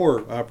want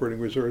more operating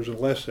reserves and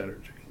less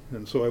energy.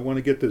 And so I want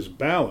to get this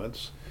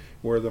balance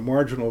where the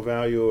marginal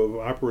value of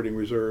operating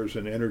reserves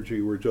and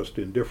energy were just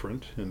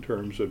indifferent in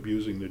terms of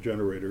using the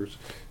generators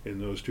in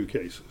those two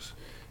cases.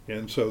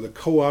 And so the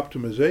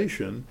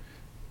co-optimization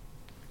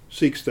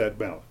seeks that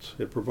balance.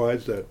 It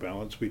provides that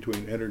balance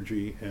between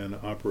energy and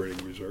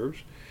operating reserves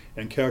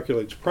and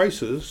calculates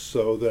prices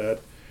so that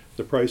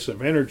the price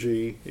of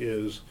energy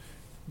is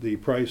the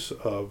price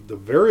of the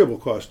variable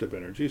cost of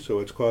energy, so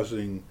it's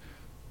costing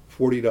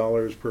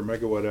 $40 per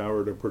megawatt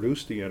hour to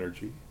produce the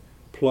energy,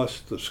 plus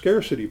the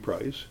scarcity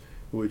price,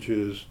 which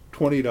is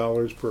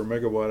 $20 per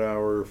megawatt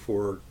hour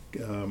for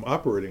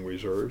operating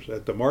reserves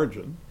at the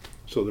margin.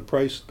 So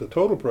the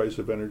total price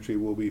of energy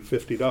will be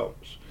 $50,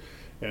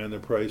 and the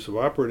price of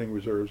operating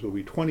reserves will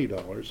be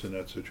 $20 in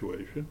that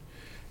situation.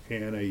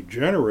 And a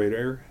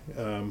generator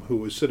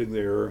who is sitting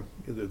there,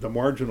 the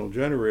marginal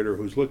generator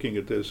who's looking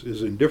at this,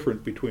 is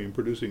indifferent between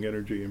producing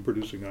energy and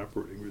producing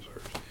operating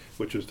reserves,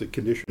 which is the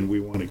condition we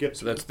want to get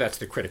So to. that's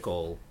the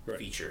critical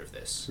feature of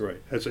this.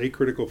 Right. That's a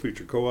critical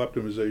feature,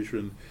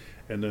 co-optimization,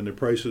 and then the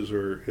prices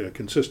are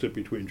consistent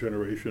between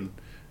generation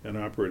and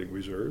operating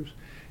reserves.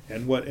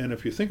 And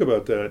if you think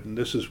about that, and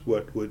this is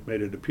what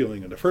made it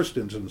appealing in the first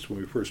instance when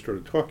we first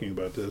started talking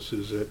about this,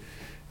 is that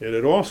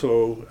it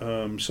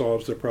also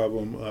solves the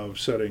problem of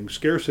setting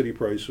scarcity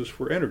prices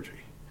for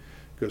energy.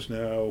 Because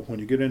now when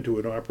you get into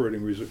an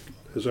operating reserve,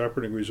 as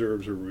operating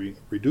reserves are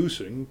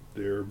reducing,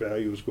 their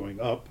value is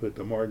going up at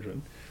the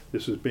margin.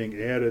 This is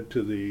being added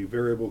to the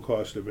variable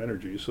cost of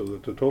energy so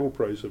that the total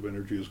price of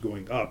energy is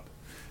going up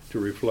to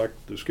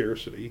reflect the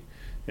scarcity.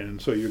 And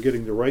so you're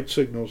getting the right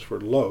signals for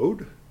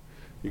load,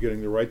 you're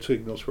getting the right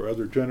signals for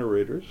other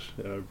generators,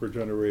 for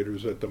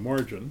generators at the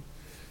margin,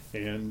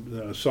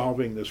 and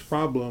solving this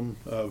problem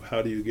of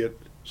how do you get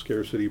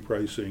scarcity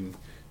pricing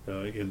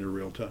in the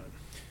real time.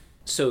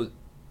 So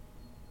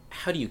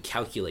how do you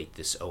calculate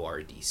this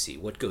ORDC?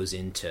 What goes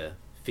into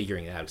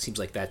figuring it out? It seems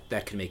like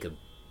that can make a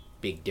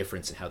big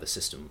difference in how the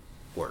system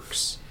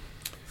works.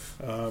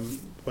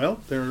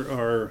 Well, there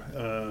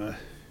are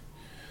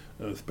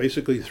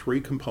basically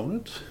three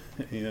components,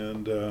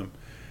 and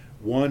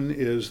one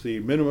is the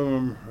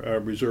minimum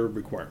reserve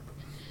requirement.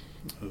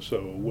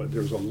 So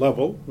there's a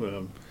level,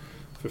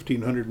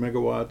 1,500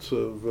 megawatts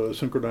of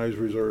synchronized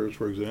reserves,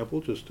 for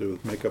example, just to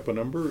make up a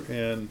number,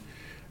 and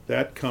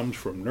that comes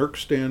from NERC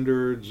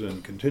standards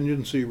and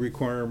contingency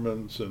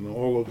requirements and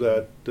all of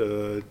that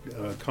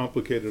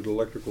complicated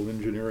electrical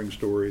engineering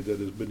story that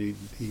has been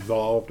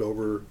evolved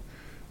over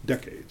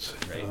decades.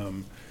 Right.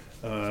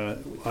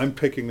 I'm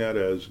taking that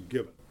as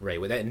given. Right,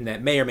 well, and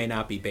that may or may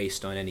not be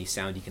based on any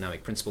sound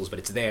economic principles, but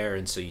it's there,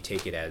 and so you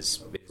take it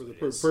as... For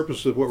the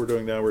purpose of what we're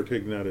doing now, we're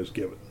taking that as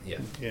given. Yeah.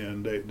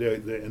 And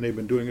they've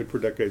been doing it for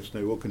decades, and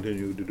they will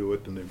continue to do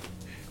it in the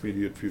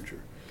immediate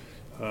future.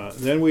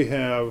 Then we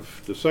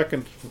have the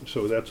second,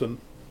 so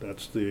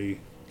that's the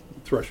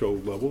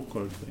threshold level,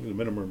 the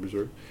minimum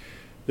reserve.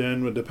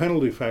 Then with the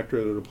penalty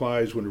factor that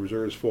applies when the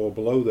reserves fall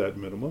below that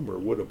minimum, or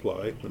would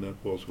apply when that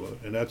falls below,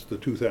 and that's the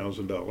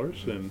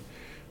 $2,000. And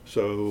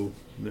so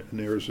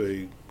there's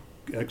a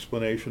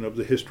explanation of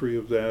the history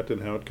of that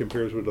and how it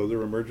compares with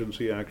other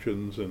emergency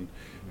actions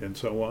and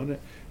so on.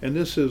 And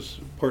this is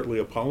partly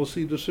a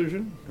policy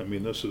decision. I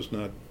mean, this is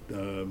not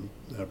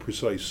a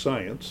precise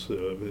science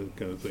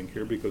kind of thing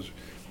here, because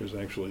there's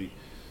actually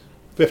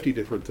 50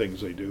 different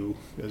things they do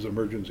as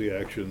emergency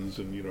actions,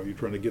 and you're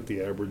trying to get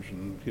the average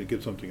and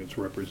get something that's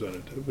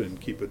representative and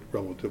keep it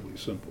relatively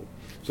simple.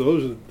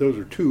 So those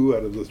are two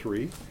out of the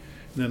three.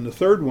 And then the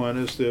third one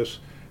is this: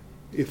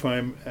 if I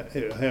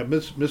have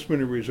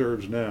misminimum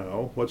reserves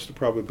now, what's the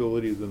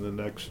probability that in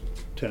the next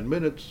 10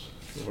 minutes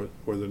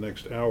or the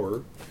next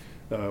hour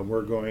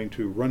we're going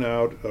to run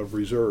out of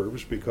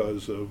reserves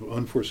because of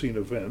unforeseen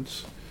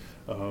events,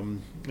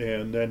 and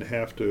then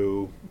have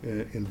to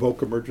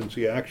invoke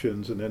emergency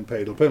actions and then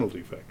pay the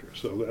penalty factor.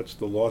 So that's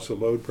the loss of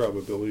load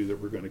probability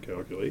that we're going to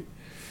calculate.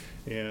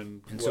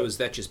 And so is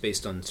that just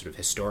based on sort of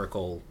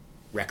historical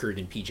record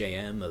in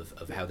PJM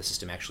of how the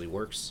system actually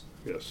works?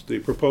 Yes, the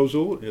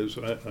proposal is,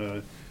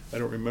 I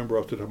don't remember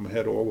off the top of my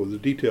head all of the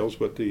details,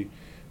 but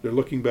they're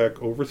looking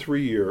back over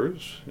 3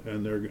 years,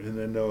 and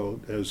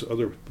then as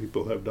other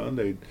people have done,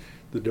 they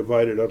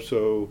divide it up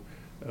so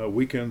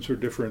weekends are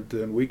different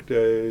than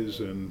weekdays,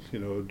 and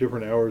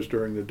different hours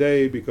during the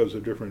day because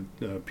of different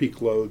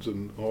peak loads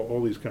and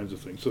all these kinds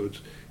of things. So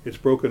it's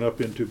broken up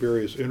into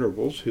various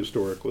intervals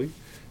historically.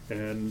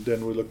 And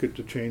then we look at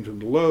the change in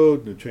the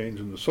load, and the change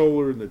in the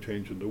solar, and the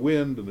change in the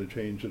wind, and the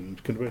change in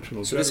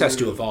conventional generators. So this has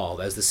to evolve.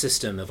 As the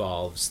system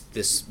evolves,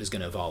 this is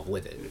going to evolve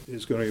with it.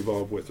 It's going to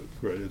evolve with it,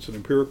 right. It's an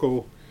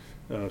empirical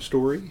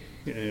story,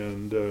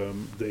 and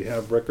they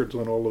have records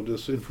on all of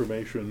this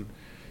information,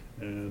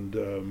 and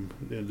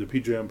the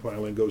PJM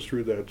filing goes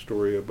through that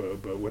story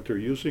about what they're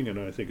using, and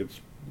I think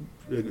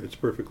it's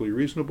perfectly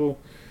reasonable.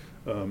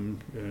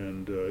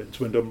 And it's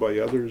been done by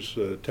others.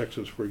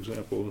 Texas, for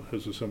example,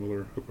 has a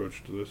similar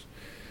approach to this.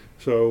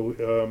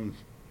 So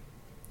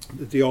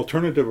the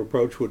alternative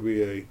approach would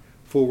be a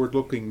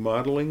forward-looking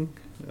modeling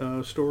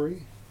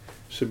story,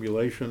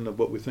 simulation of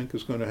what we think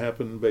is going to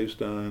happen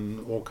based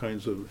on all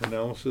kinds of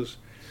analysis.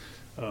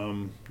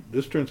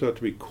 This turns out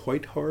to be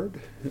quite hard,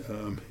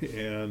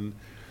 and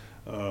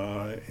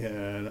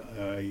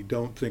I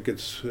don't think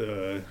it's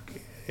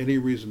any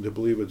reason to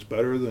believe it's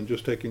better than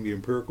just taking the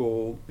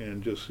empirical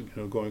and just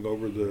going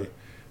over the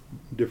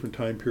different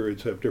time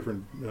periods have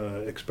different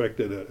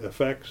expected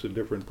effects and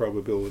different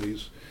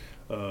probabilities,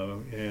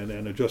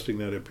 and adjusting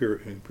that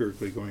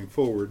empirically going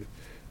forward.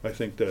 I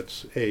think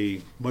that's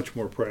much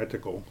more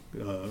practical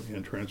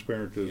and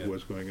transparent to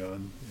what's going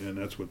on, and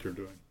that's what they're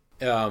doing.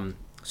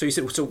 So you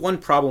said, one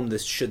problem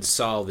this should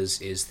solve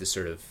is the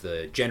sort of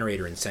the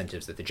generator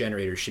incentives, that the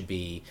generators should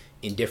be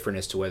indifferent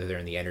as to whether they're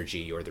in the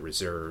energy or the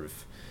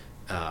reserve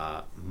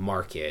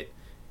market.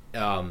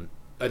 Are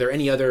there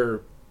any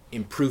other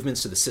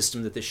improvements to the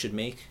system that this should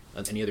make?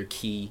 Any other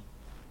key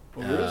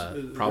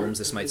problems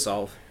this might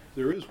solve?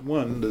 There is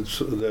one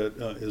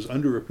that is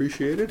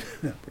underappreciated,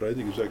 but I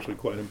think is actually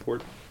quite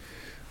important.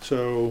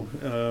 So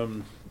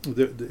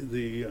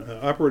the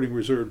operating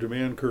reserve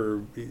demand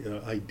curve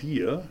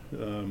idea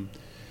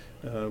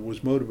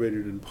was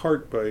motivated in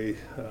part by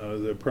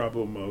the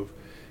problem of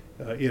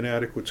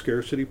inadequate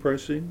scarcity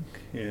pricing,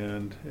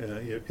 and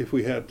if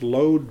we had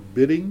load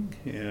bidding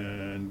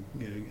and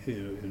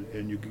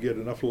you could get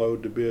enough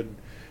load to bid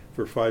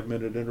for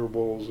 5-minute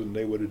intervals and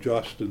they would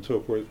adjust and so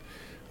forth,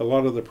 a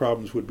lot of the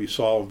problems would be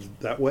solved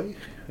that way,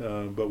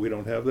 but we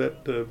don't have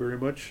that very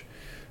much.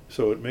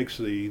 So it makes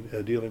the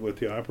dealing with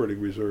the operating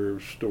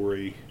reserve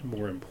story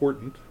more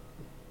important.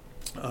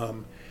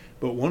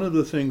 But one of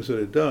the things that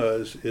it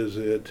does is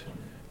it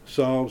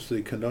solves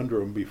the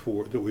conundrum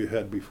that we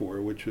had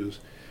before, which is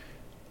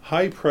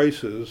high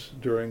prices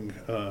during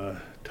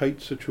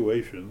tight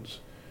situations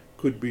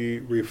could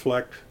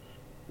reflect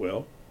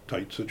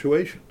tight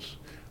situations,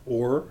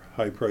 or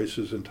high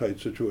prices in tight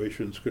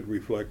situations could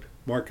reflect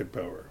market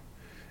power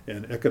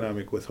and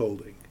economic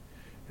withholding.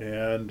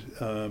 And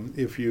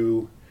if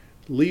you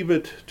leave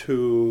it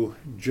to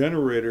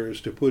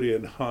generators to put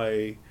in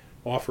high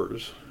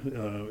offers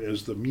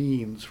as the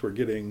means for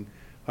getting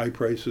high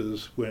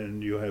prices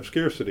when you have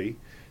scarcity,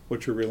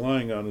 what you're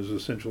relying on is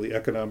essentially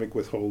economic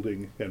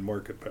withholding and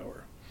market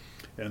power.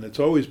 And it's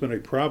always been a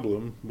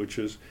problem, which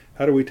is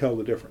how do we tell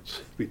the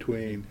difference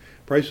between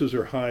prices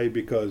are high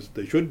because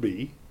they should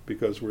be,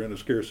 because we're in a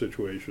scarce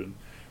situation,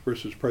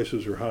 versus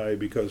prices are high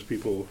because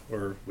people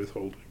are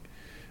withholding.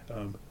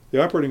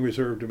 The operating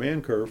reserve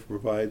demand curve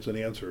provides an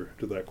answer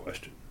to that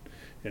question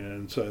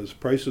and says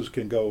prices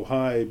can go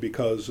high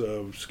because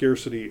of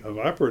scarcity of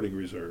operating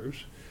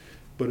reserves,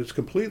 but it's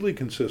completely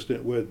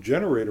consistent with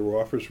generator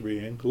offers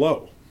being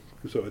low.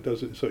 So it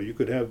doesn't. So you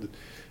could have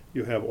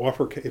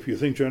offer if you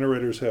think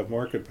generators have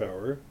market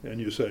power, and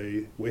you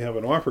say we have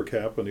an offer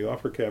cap, and the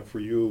offer cap for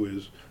you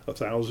is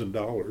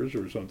 $1,000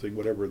 or something,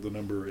 whatever the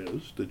number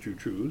is that you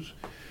choose.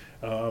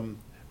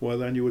 Well,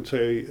 then you would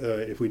say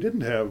if we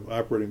didn't have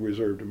operating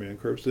reserve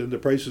demand curves, then the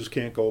prices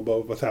can't go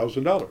above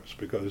 $1,000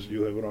 because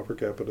you have an offer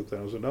cap at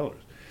 $1,000.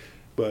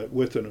 But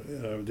with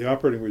the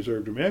operating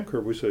reserve demand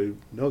curve, we say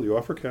no, the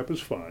offer cap is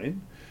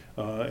fine,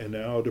 and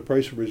now the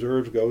price of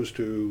reserves goes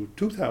to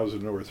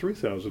 $2,000 or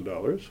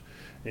 $3,000,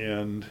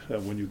 and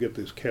when you get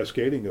this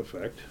cascading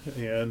effect,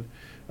 and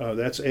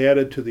that's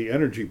added to the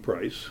energy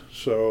price.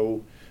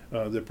 So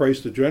the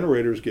price the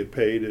generators get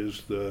paid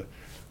is the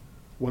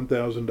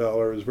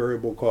 $1,000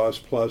 variable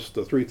cost plus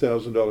the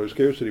 $3,000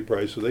 scarcity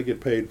price, so they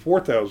get paid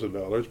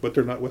 $4,000, but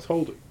they're not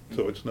withholding.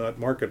 So it's not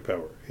market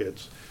power,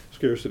 it's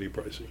scarcity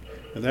pricing.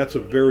 And that's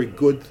a very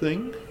good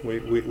thing.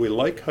 We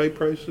like high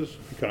prices,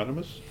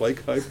 economists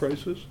like high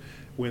prices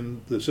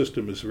when the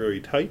system is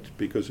very tight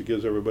because it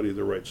gives everybody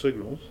the right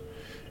signals.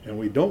 And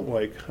we don't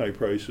like high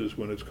prices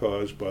when it's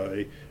caused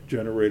by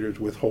generators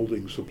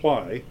withholding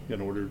supply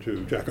in order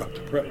to jack up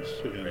the price.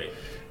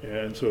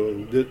 And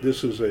so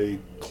this is a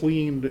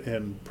cleaned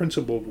and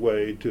principled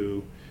way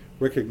to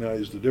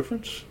recognize the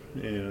difference,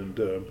 and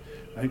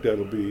I think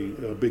that'll be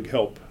a big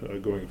help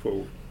going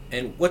forward.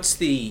 And what's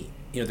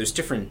there's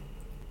different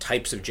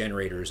types of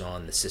generators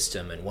on the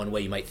system, and one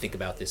way you might think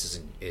about this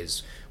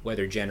is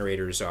whether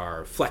generators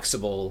are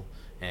flexible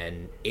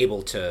and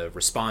able to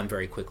respond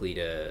very quickly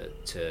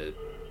to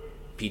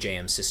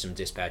PJM system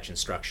dispatch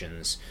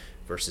instructions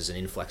versus an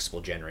inflexible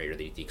generator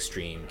that at the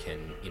extreme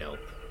can,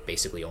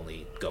 basically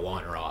only go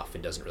on or off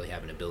and doesn't really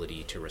have an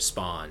ability to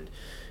respond.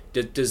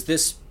 Does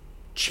this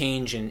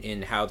change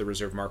in how the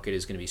reserve market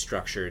is going to be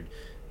structured,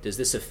 does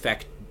this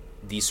affect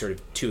these sort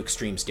of two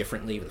extremes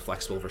differently, the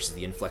flexible versus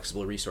the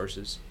inflexible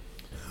resources?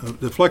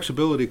 The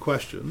flexibility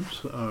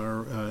questions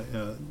are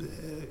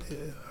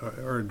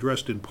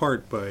addressed in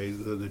part by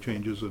the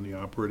changes in the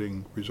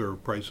operating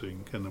reserve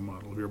pricing in the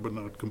model here, but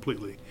not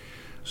completely.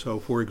 So,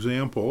 for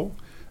example,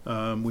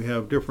 we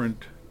have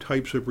different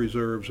types of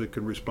reserves that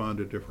can respond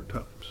at different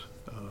times.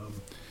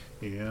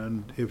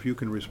 And if you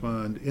can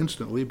respond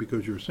instantly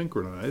because you're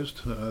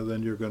synchronized,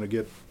 then you're going to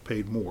get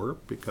paid more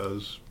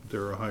because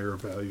they're a higher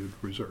valued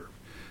reserve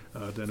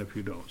than if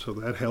you don't. So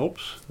that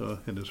helps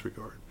in this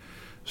regard.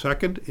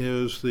 Second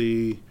is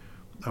the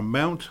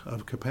amount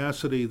of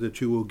capacity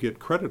that you will get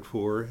credit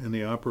for in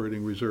the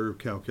operating reserve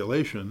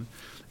calculation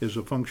is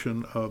a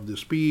function of the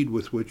speed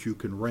with which you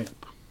can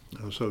ramp.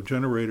 So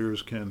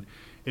generators can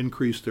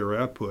increase their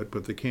output,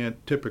 but they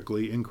can't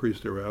typically increase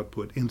their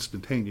output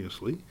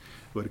instantaneously,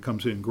 but it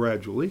comes in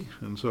gradually.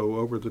 And so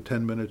over the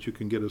 10 minutes you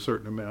can get a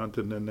certain amount,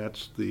 and then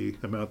that's the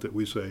amount that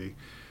we say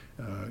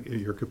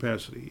your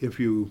capacity. If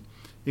you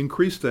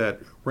increase that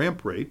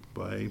ramp rate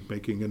by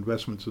making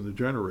investments in the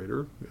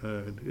generator,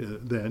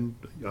 then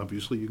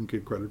obviously you can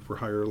get credit for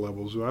higher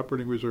levels of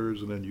operating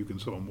reserves, and then you can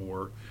sell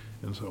more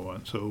and so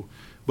on. So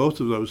both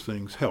of those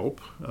things help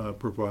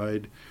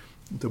provide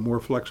the more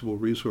flexible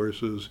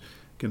resources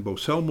can both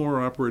sell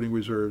more operating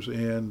reserves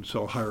and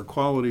sell higher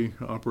quality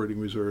operating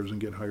reserves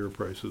and get higher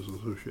prices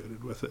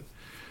associated with it.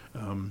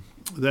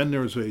 Then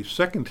there's a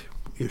second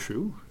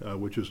issue,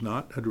 which is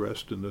not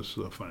addressed in this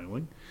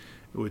filing,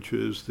 which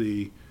is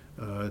the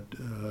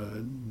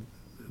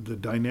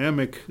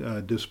dynamic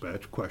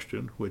dispatch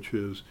question, which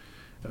is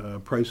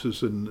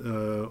prices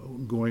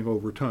and going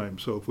over time.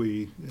 So if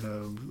we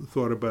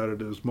thought about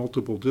it as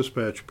multiple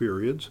dispatch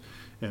periods,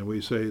 and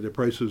we say the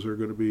prices are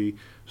going to be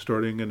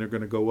starting and they're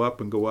going to go up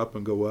and go up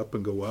and go up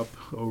and go up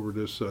over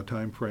this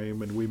time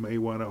frame, and we may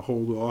want to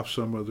hold off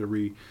some of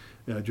the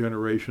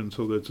regeneration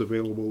so that it's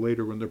available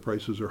later when the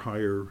prices are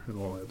higher and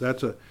all that.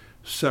 That's a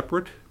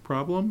separate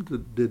problem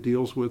that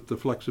deals with the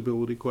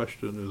flexibility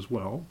question as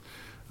well,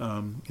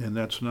 and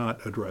that's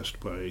not addressed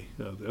by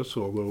this,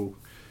 although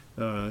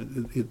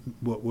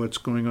what's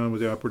going on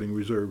with the operating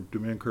reserve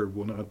demand curve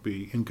will not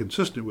be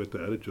inconsistent with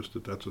that. It's just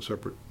that that's a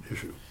separate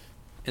issue.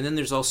 And then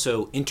there's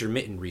also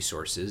intermittent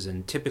resources,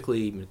 and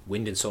typically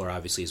wind and solar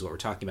obviously is what we're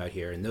talking about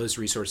here, and those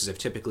resources have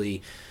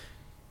typically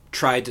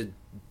tried to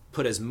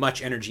put as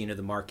much energy into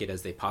the market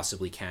as they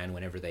possibly can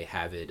whenever they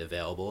have it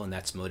available, and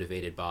that's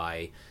motivated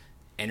by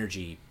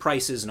energy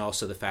prices and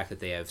also the fact that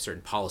they have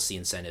certain policy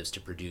incentives to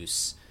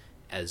produce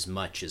as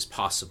much as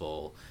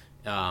possible.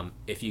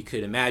 If you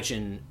could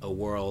imagine a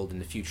world in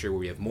the future where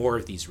we have more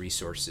of these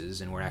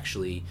resources and we're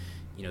actually,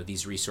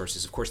 these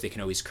resources, of course, they can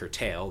always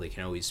curtail, they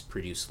can always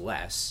produce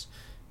less.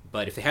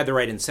 But if they had the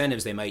right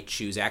incentives, they might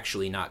choose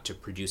actually not to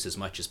produce as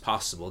much as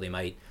possible. They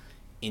might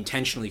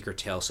intentionally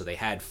curtail so they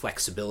had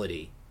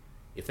flexibility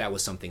if that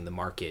was something the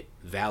market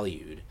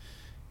valued.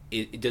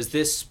 Does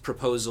this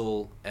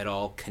proposal at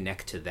all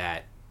connect to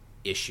that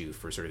issue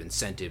for sort of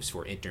incentives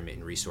for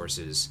intermittent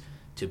resources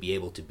to be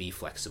able to be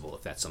flexible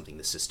if that's something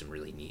the system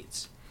really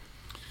needs?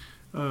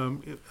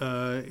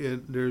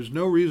 There's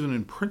no reason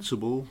in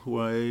principle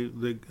why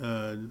the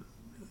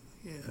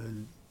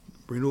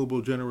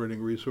renewable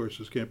generating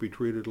resources can't be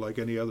treated like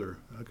any other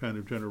kind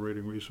of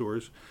generating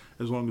resource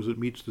as long as it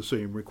meets the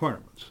same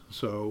requirements.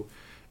 So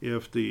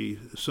if the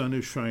sun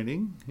is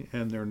shining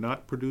and they're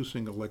not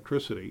producing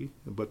electricity,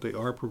 but they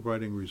are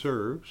providing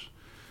reserves,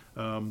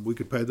 we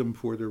could pay them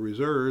for their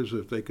reserves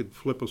if they could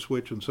flip a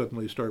switch and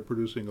suddenly start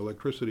producing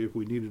electricity if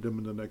we needed them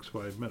in the next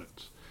 5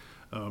 minutes.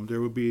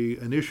 There would be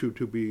an issue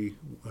to be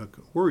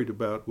worried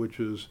about, which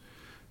is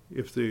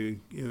if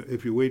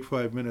you wait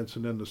 5 minutes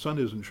and then the sun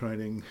isn't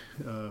shining,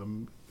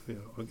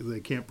 they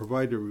can't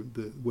provide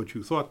what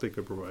you thought they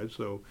could provide.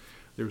 So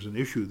there's an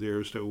issue there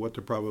as to what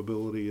the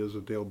probability is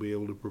that they'll be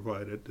able to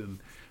provide it, and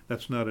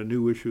that's not a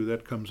new issue.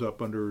 That comes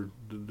up under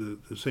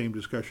the same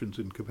discussions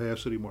in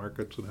capacity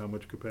markets and how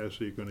much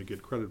capacity you're going to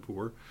get credit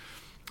for.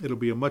 It'll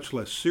be a much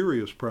less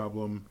serious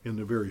problem in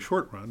the very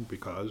short run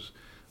because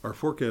our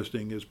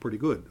forecasting is pretty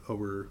good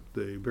over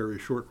the very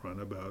short run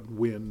about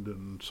wind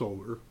and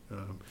solar.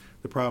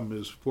 The problem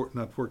is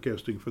not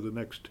forecasting for the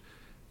next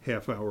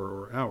half hour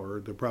or hour.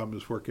 The problem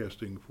is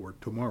forecasting for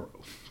tomorrow.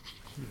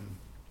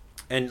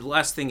 And the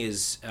last thing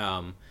is,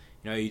 I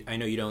know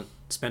you don't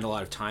spend a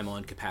lot of time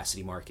on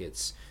capacity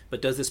markets,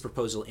 but does this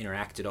proposal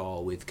interact at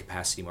all with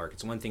capacity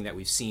markets? One thing that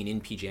we've seen in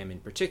PJM in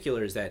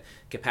particular is that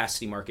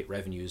capacity market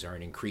revenues are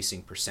an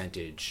increasing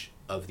percentage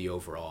of the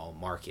overall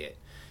market.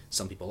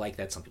 Some people like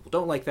that, some people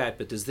don't like that,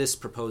 but does this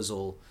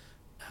proposal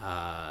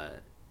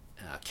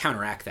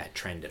counteract that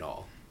trend at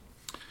all?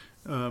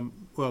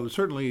 Well, it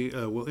certainly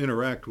will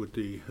interact with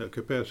the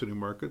capacity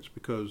markets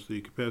because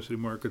the capacity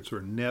markets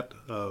are net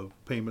of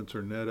payments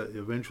or net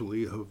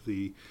eventually of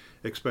the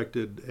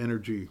expected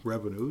energy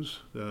revenues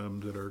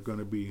that are going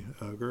to be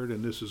earned,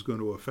 and this is going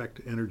to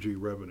affect energy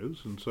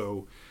revenues. And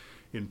so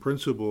in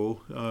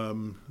principle,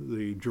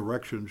 the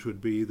direction should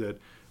be that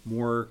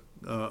more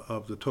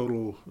of the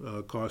total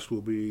cost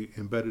will be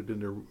embedded in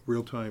the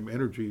real-time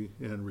energy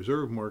and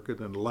reserve market,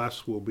 and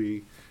less will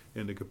be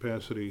in the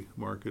capacity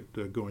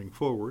market going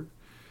forward.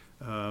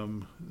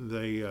 But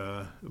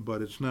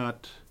it's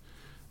not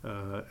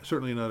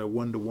certainly not a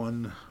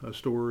one-to-one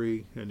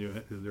story, and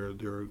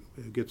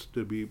it gets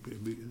to be,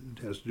 it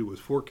has to do with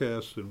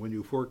forecasts and when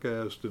you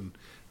forecast and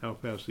how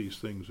fast these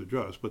things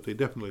adjust. But they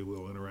definitely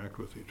will interact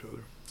with each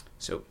other.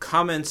 So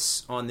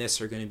comments on this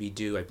are going to be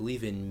due, I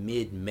believe, in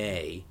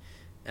mid-May.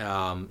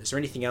 Is there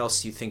anything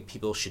else you think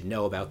people should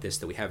know about this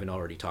that we haven't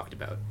already talked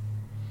about?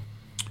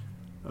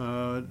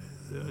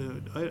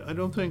 I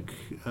don't think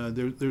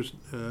there's.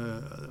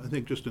 I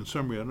think just in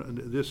summary,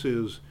 this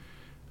is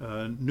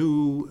a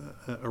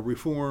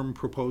reform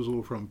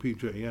proposal from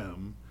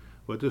PJM,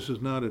 but this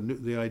is not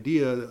the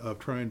idea of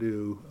trying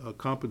to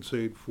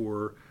compensate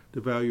for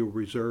the value of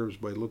reserves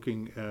by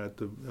looking at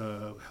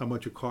how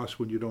much it costs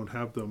when you don't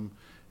have them,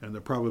 and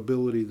the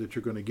probability that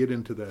you're going to get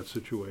into that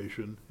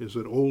situation is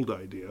an old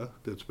idea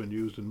that's been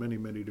used in many,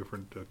 many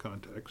different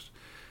contexts.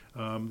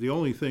 The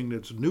only thing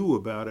that's new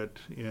about it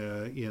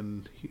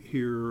in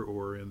here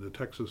or in the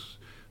Texas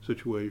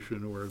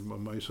situation or in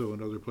MISO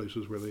and other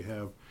places where they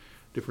have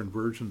different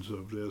versions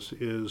of this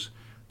is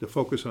the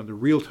focus on the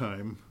real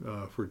time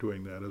for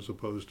doing that as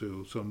opposed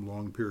to some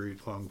long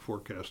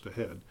forecast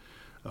ahead.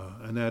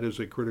 And that is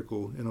a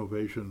critical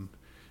innovation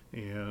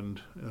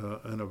and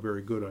a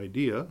very good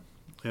idea.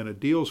 And it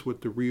deals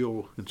with the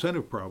real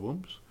incentive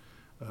problems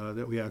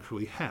that we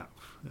actually have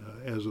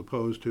as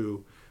opposed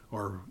to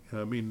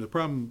the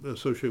problem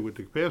associated with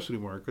the capacity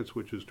markets,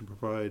 which is to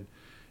provide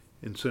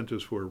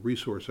incentives for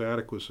resource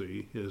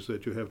adequacy, is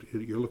that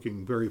you're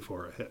looking very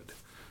far ahead.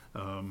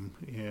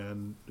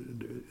 And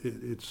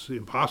it's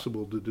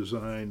impossible to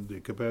design the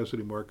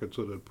capacity market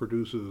so that it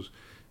produces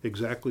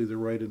exactly the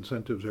right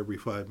incentives every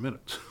 5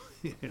 minutes.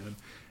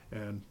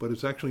 But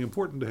it's actually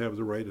important to have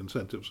the right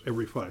incentives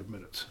every 5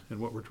 minutes. And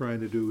what we're trying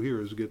to do here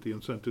is get the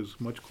incentives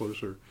much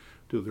closer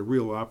to the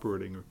real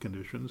operating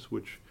conditions,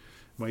 which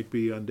might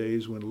be on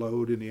days when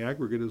load in the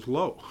aggregate is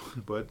low.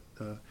 But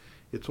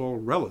it's all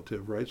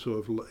relative, right?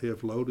 So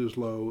if load is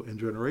low and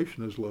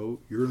generation is low,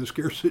 you're in a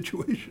scarce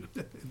situation.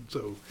 And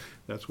so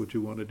that's what you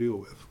want to deal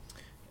with.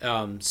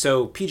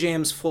 So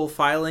PJM's full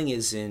filing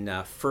is in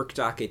FERC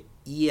docket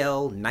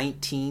EL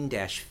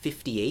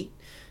 19-58.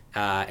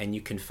 And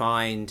you can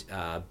find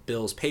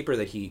Bill's paper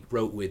that he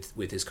wrote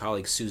with his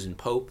colleague Susan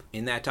Pope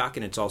in that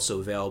docket. It's also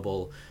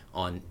available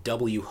on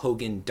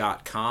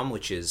whogan.com,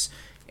 which is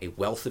a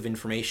wealth of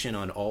information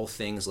on all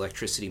things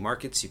electricity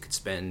markets. You could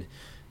spend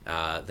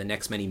the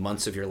next many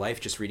months of your life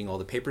just reading all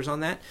the papers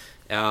on that.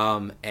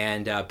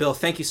 And Bill,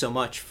 thank you so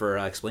much for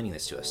explaining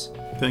this to us.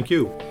 Thank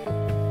you.